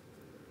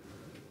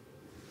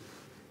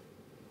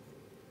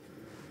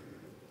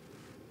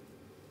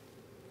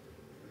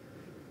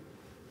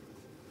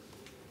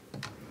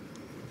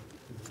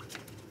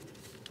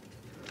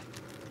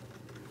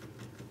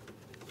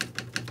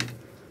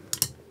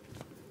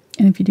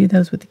 And if you do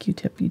those with the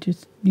Q-tip, you do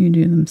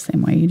them the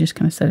same way. You just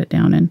kind of set it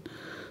down and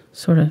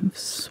sort of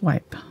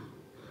swipe.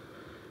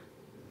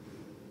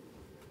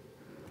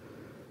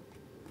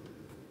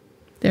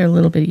 They're a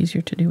little bit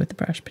easier to do with the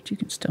brush, but you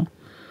can still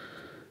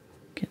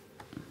get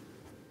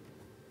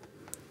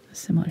a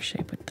similar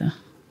shape with the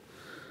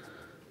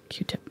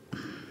Q-tip.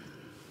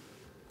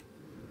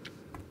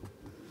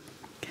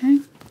 Okay.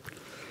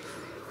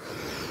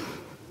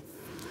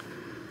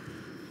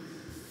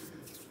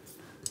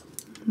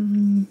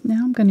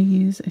 Now I'm going to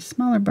use a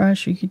smaller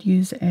brush. You could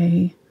use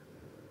a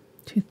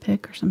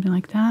toothpick or something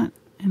like that.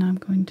 And I'm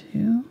going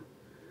to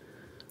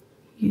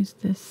use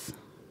this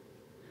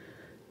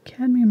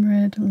Cadmium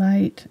Red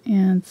Light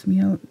and some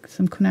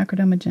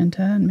Quinacridone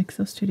Magenta and mix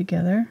those two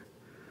together.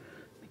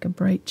 Make a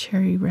bright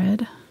cherry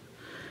red.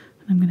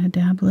 And I'm going to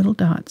dab little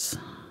dots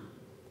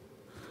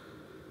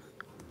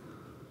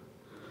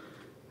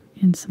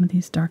in some of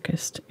these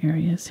darkest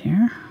areas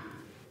here.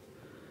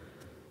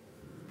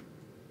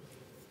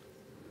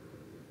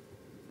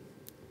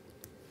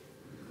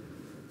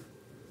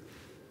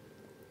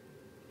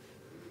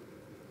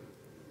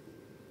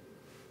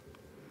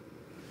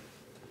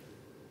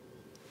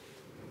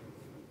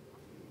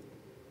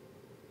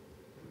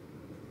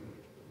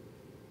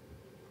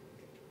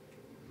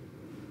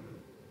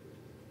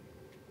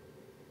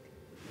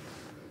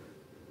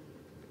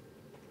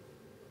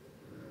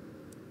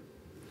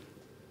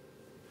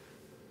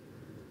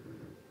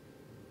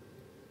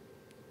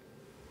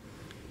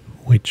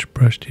 Which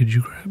brush did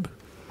you grab?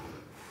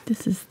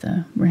 This is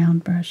the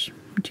round brush,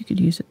 but you could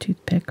use a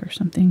toothpick or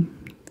something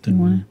if you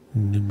want it.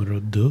 Numero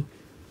 2?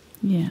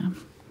 Yeah.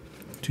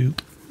 2?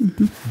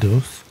 Mm-hmm.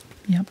 Dos?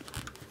 Yep.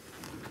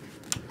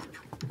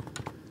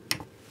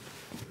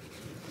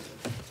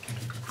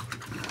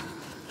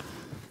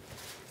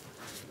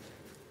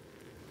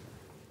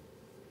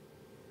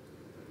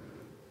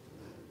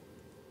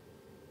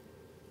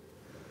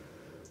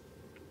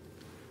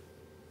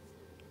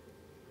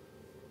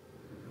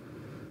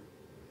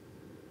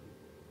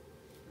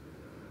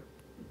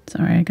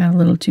 Sorry, I got a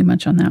little too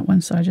much on that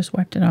one, so I just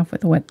wiped it off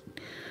with a wet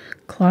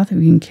cloth. If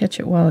you can catch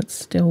it while it's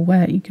still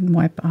wet, you can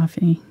wipe off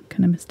any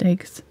kind of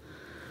mistakes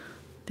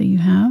that you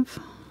have.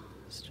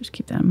 So just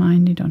keep that in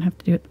mind. You don't have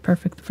to do it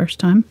perfect the first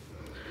time,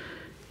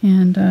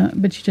 and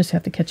but you just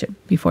have to catch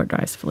it before it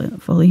dries fully.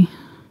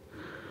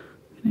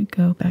 I'm going to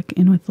go back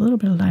in with a little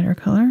bit of lighter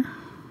color.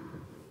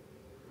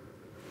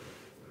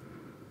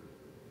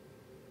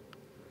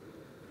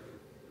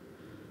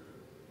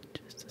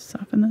 Just to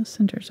soften those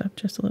centers up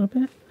just a little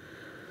bit.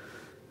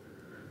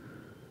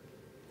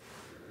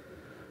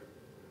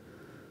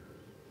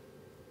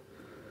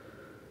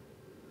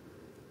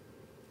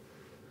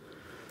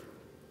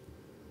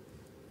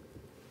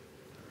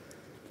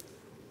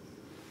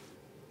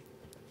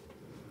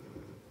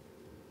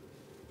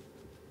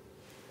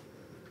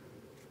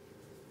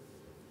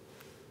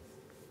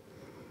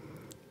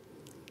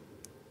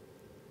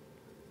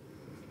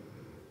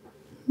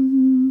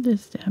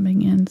 Just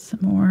dabbing in some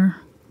more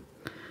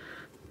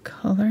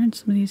color in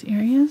some of these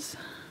areas.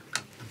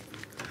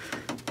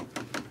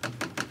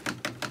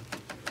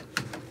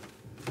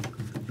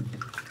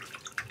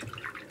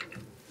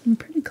 I'm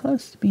pretty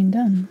close to being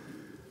done.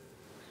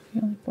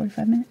 Only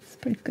 45 minutes.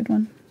 Pretty good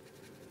one.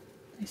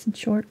 Nice and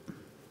short.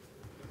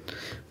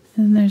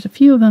 And there's a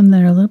few of them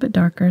that are a little bit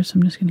darker, so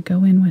I'm just going to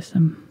go in with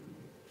some.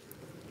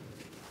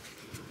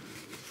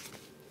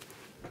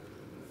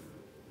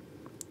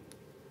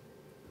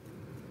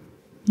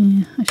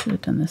 Yeah, I should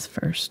have done this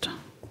first.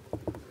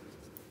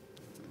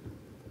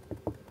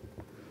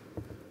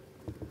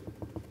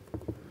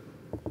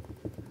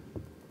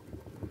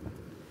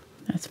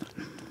 That's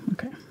fine.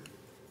 Okay.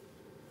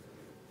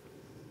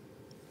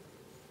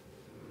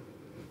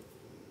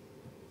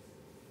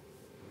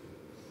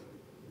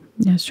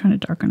 Yeah, I was trying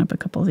to darken up a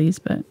couple of these,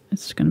 but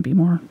it's going to be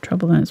more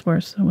trouble than it's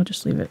worth, so we'll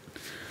just leave it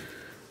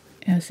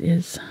as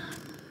is.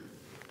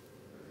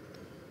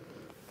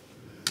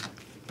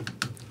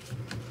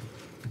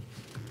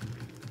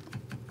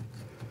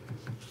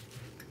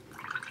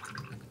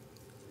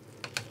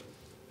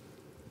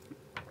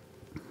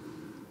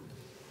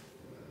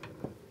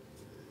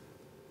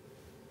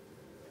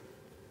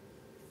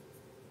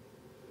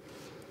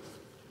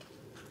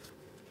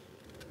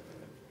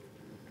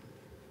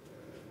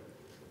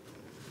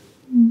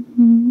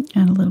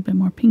 Add a little bit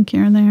more pink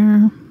here and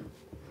there.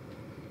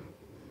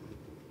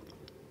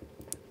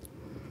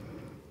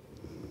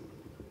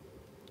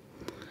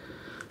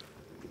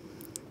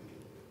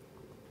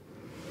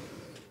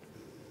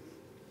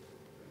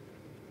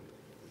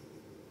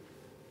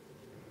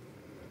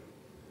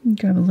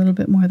 Grab a little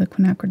bit more of the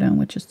quinacridone,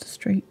 which is the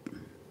straight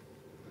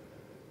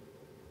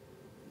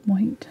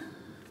white.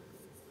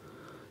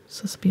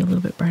 So this will be a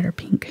little bit brighter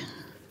pink.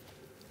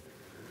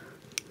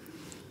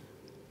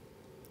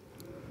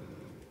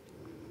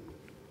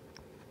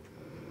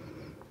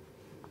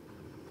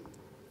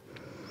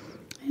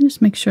 And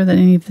just make sure that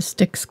any of the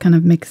sticks kind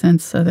of make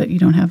sense so that you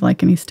don't have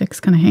like any sticks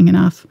kind of hanging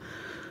off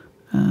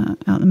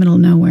out in the middle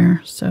of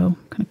nowhere. So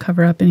kind of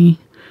cover up any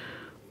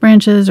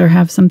branches or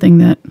have something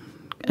that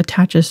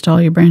attaches to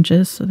all your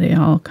branches so they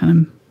all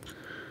kind of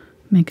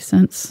make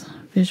sense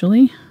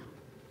visually.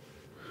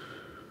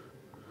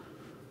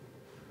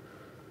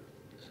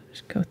 So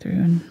just go through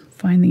and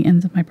find the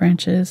ends of my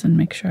branches and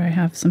make sure I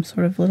have some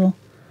sort of little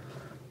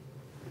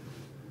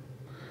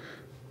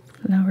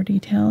flower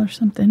detail or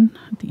something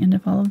at the end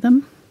of all of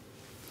them.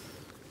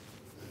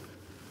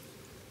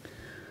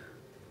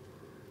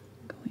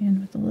 Go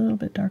in with a little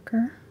bit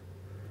darker.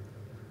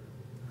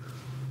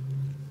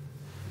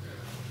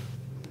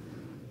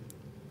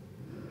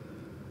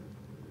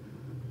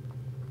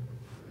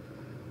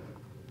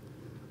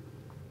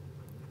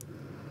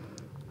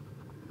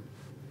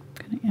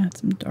 Add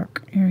some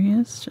dark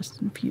areas just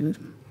in a few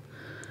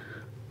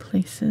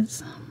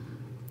places.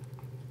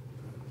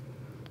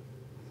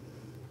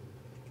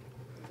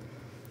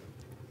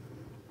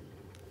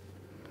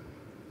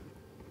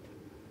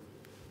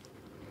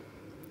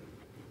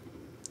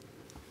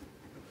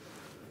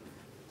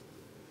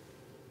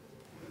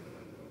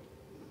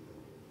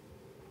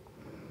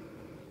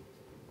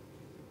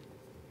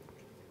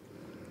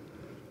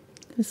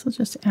 This will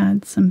just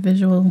add some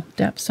visual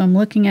depth. So I'm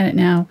looking at it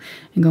now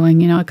and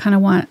going, you know, I kind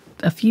of want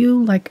a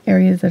few like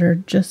areas that are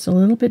just a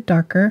little bit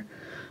darker,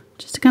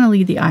 just to kind of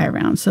lead the eye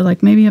around. So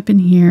like maybe up in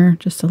here,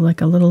 just like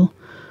a little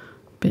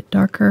bit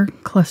darker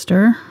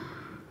cluster.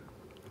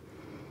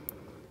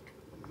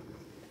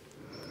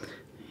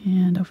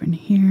 And over in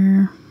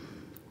here.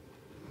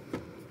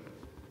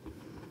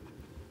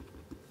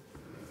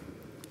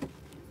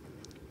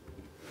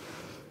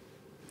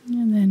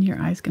 And then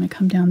your eye's going to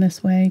come down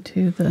this way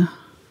to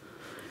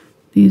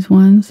these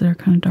ones that are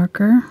kind of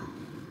darker.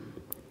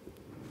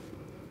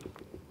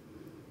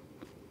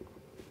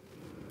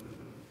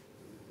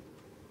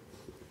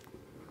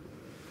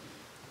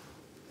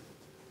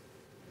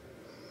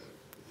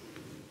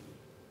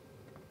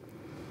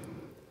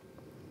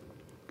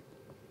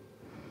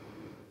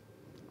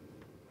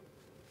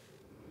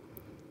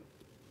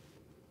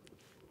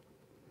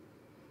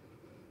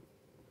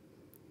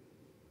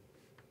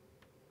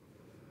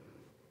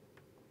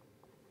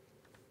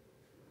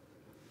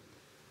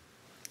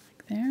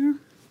 There.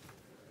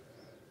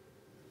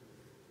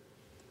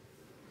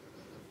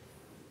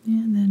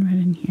 And then right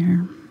in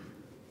here.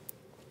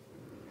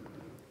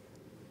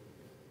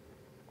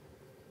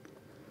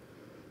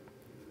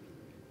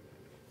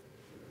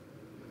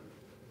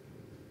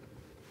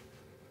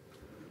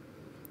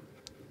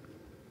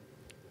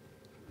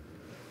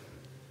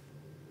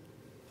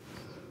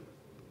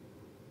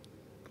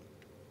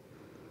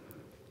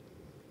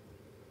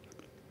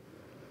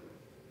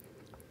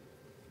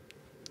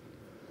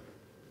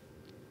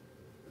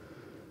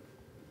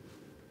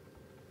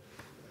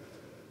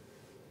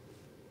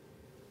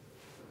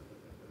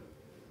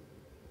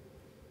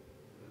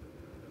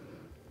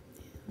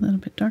 A little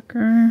bit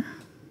darker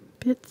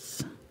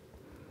bits,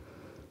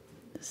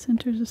 the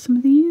centers of some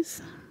of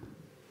these.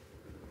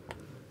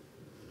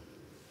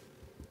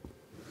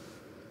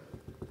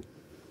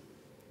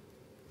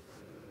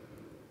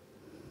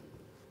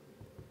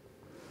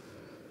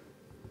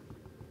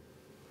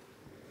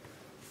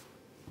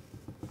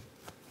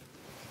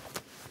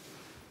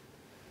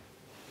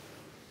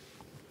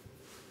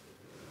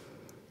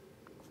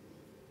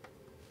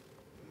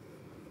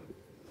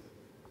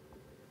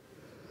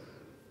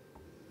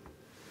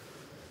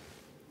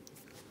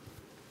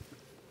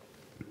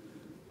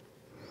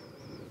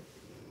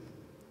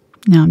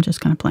 Now I'm just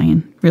kind of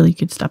playing. Really, you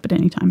could stop at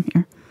any time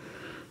here.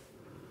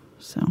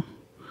 So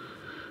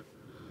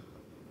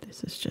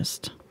this is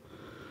just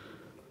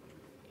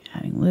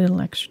adding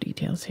little extra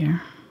details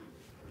here.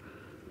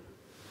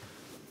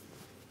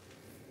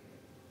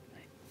 I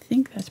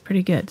think that's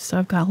pretty good. So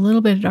I've got a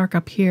little bit of dark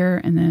up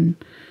here, and then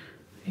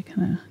it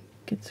kind of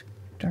gets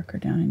darker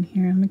down in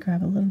here. Let me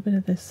grab a little bit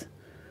of this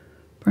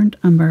burnt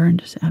umber and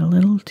just add a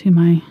little to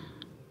my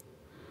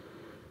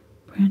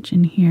branch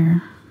in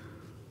here.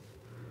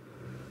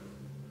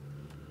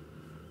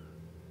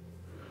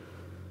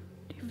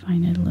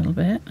 Define it a little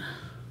bit.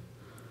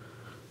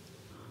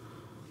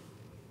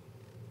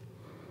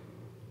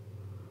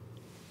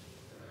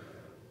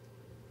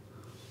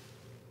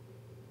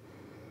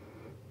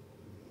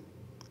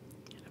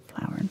 Get a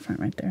flower in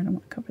front right there. I don't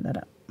want to cover that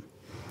up.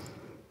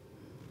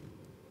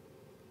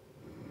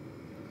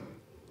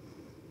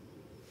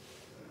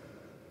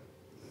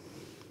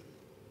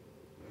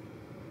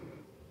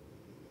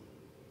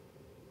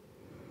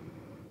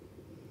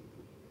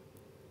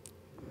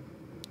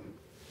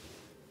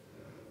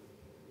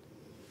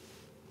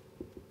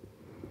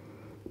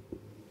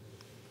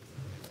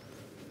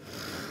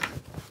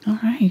 All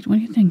right, what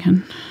are you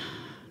thinking?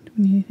 Do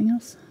we need anything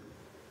else?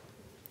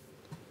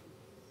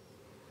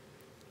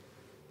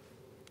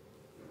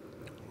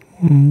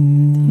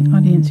 The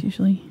audience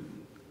usually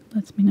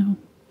lets me know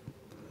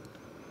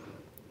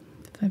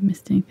if I've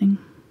missed anything.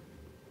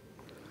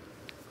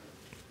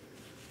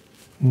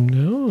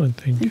 No, I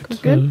think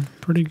it's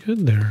pretty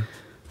good there.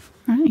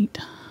 All right.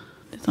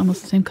 It's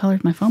almost the same color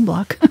as my phone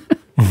block. There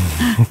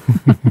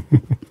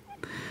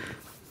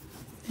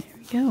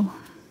we go.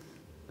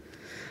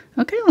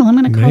 Okay, well, I'm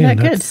going to call that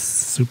good.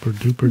 Super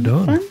duper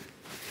done. Fun?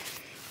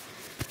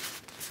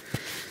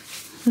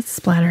 Let's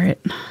splatter it.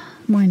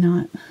 Why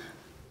not?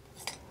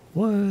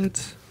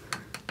 What?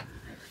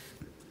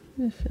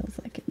 It feels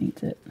like it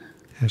needs it.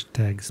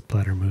 Hashtag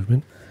splatter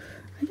movement.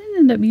 I didn't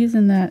end up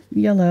using that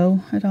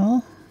yellow at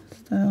all,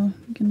 so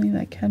you can leave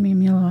that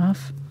cadmium yellow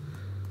off.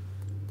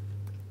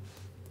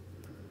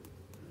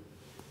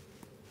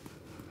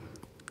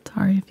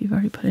 Sorry if you've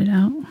already put it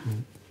out.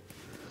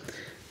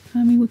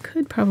 I mean, we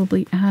could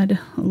probably add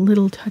a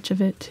little touch of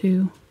it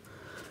to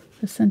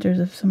the centers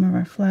of some of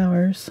our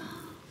flowers.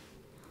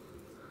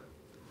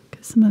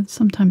 Because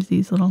sometimes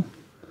these little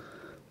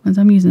ones,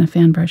 I'm using a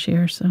fan brush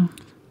here, so.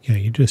 Yeah,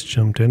 you just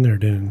jumped in there,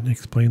 didn't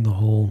explain the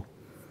whole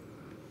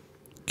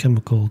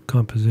chemical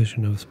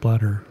composition of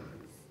splatter.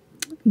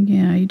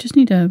 Yeah, you just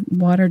need to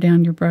water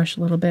down your brush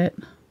a little bit.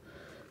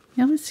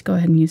 Yeah, let's go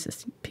ahead and use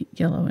this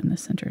yellow in the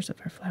centers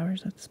of our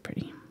flowers. That's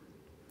pretty.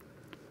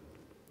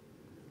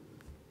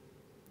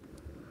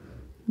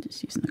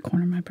 Just using the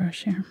corner of my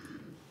brush here.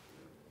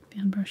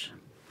 Fan brush.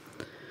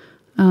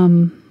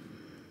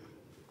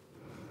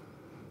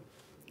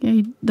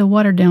 Yeah, the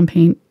watered down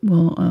paint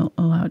will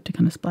allow it to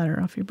kind of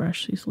splatter off your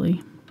brush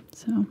easily.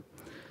 So,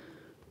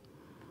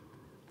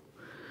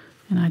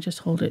 and I just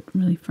hold it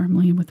really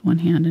firmly with one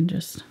hand and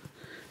just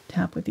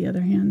tap with the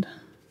other hand.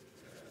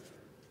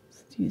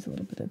 Let's use a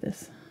little bit of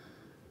this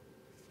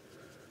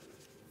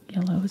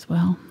yellow as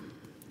well.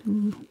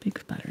 Ooh, big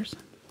splatters.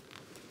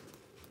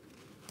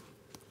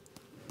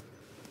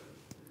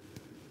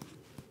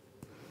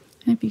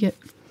 And if you get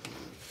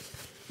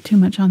too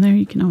much on there,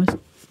 you can always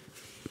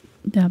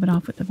dab it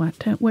off with the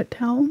wet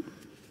towel.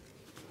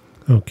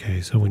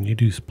 Okay, so when you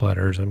do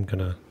splatters,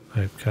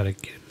 I've got to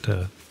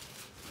get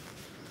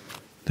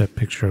that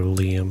picture of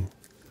Liam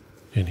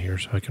in here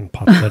so I can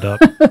pop that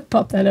up.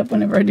 Pop that up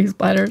whenever I do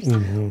splatters.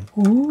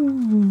 Mm-hmm.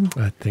 Ooh.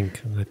 I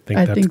think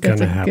that's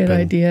gonna happen. Good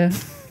idea.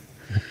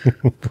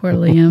 Poor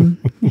Liam.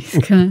 He's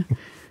gonna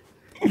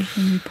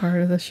be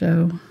part of the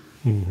show.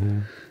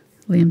 Mm-hmm.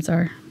 Liam's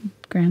our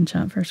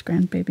first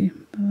grandbaby,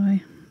 by the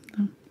way.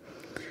 So,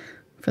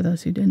 for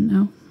those who didn't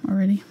know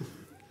already.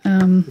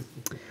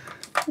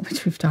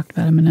 Which we've talked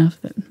about him enough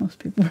that most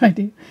people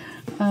already do.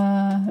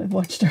 I've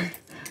watched our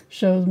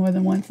shows more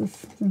than once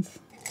since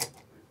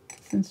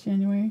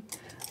January.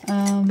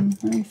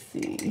 Let me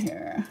see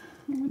here.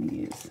 I'm going to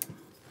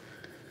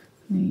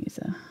use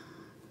a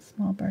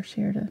small brush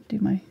here to do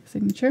my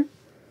signature.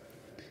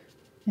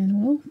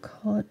 And we'll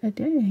call it a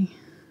day.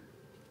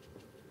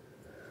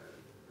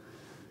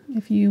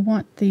 If you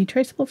want the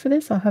traceable for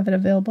this, I'll have it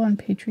available on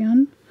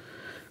Patreon.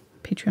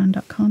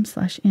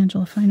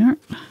 Patreon.com/AngelaFineArt.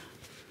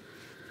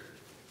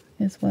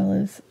 As well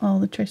as all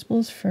the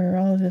traceables for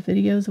all of the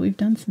videos that we've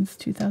done since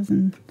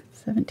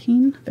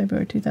 2017.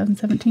 February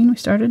 2017 we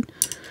started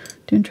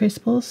doing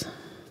traceables.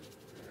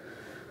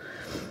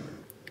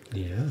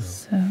 Yeah.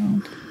 So.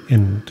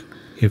 And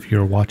if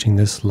you're watching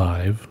this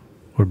live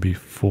or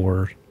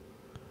before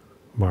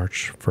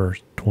March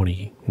 1st,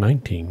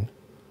 2019,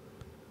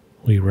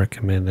 we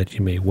recommend that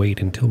you may wait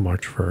until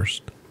March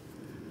 1st.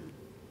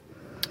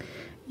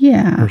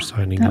 Yeah. For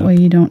signing that up. way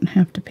you don't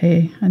have to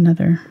pay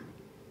another.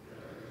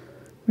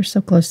 We're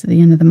so close to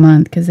the end of the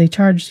month because they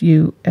charge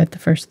you at the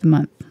first of the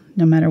month,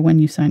 no matter when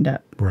you signed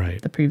up.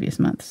 Right. The previous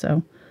month.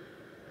 So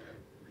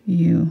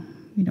you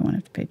don't want to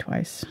have to pay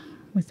twice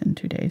within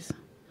 2 days.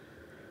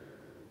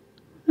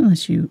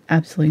 Unless you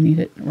absolutely need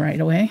it right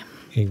away.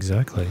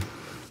 Exactly.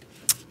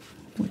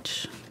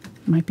 Which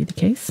might be the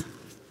case.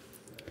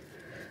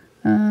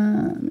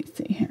 Let me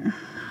see here.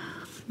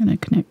 I'm going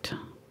to connect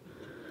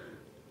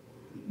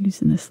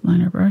using this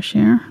liner brush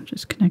here.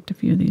 Just connect a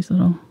few of these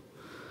little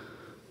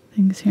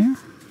things here.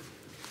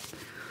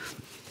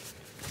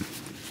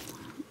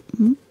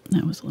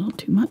 That was a little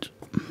too much.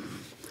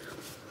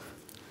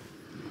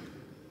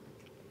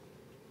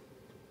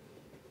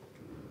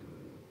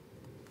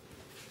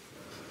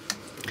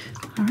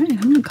 All right,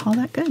 I'm going to call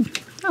that good.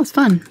 That was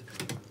fun.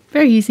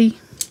 Very easy.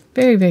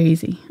 Very, very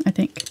easy, I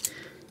think.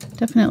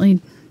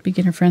 Definitely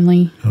beginner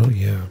friendly. Oh,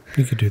 yeah.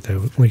 You could do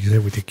that, like you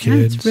said, with your kids.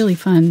 Yeah, it's really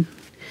fun.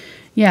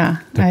 Yeah,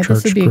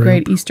 this would be a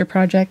great Easter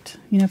project.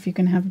 You know, if you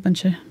can have a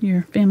bunch of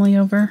your family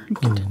over. You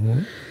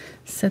could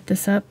set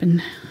this up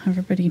and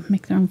everybody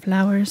make their own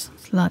flowers.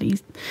 It's a lot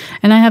easier.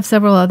 And I have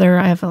several other.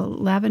 I have a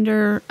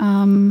lavender.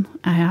 I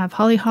have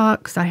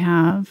hollyhocks. I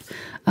have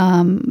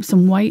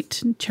some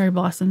white cherry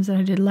blossoms that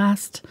I did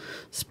last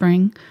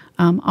spring,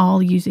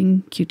 all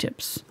using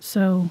Q-tips.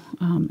 So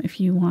if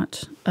you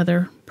want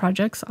other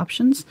projects,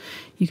 options,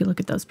 you could look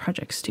at those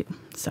projects too.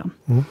 So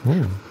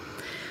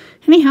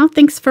anyhow,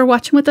 thanks for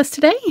watching with us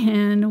today,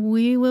 and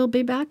we will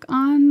be back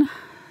on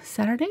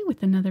Saturday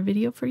with another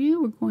video for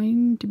you. We're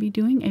going to be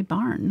doing a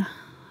barn.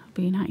 It'll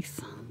be nice.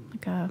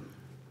 Like a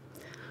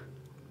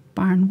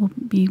barn. We'll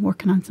be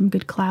working on some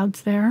good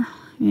clouds there,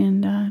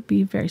 and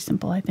be very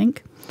simple, I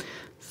think.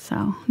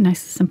 So,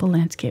 nice, simple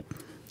landscape.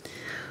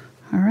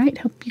 All right.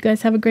 Hope you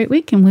guys have a great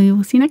week, and we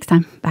will see you next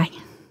time. Bye.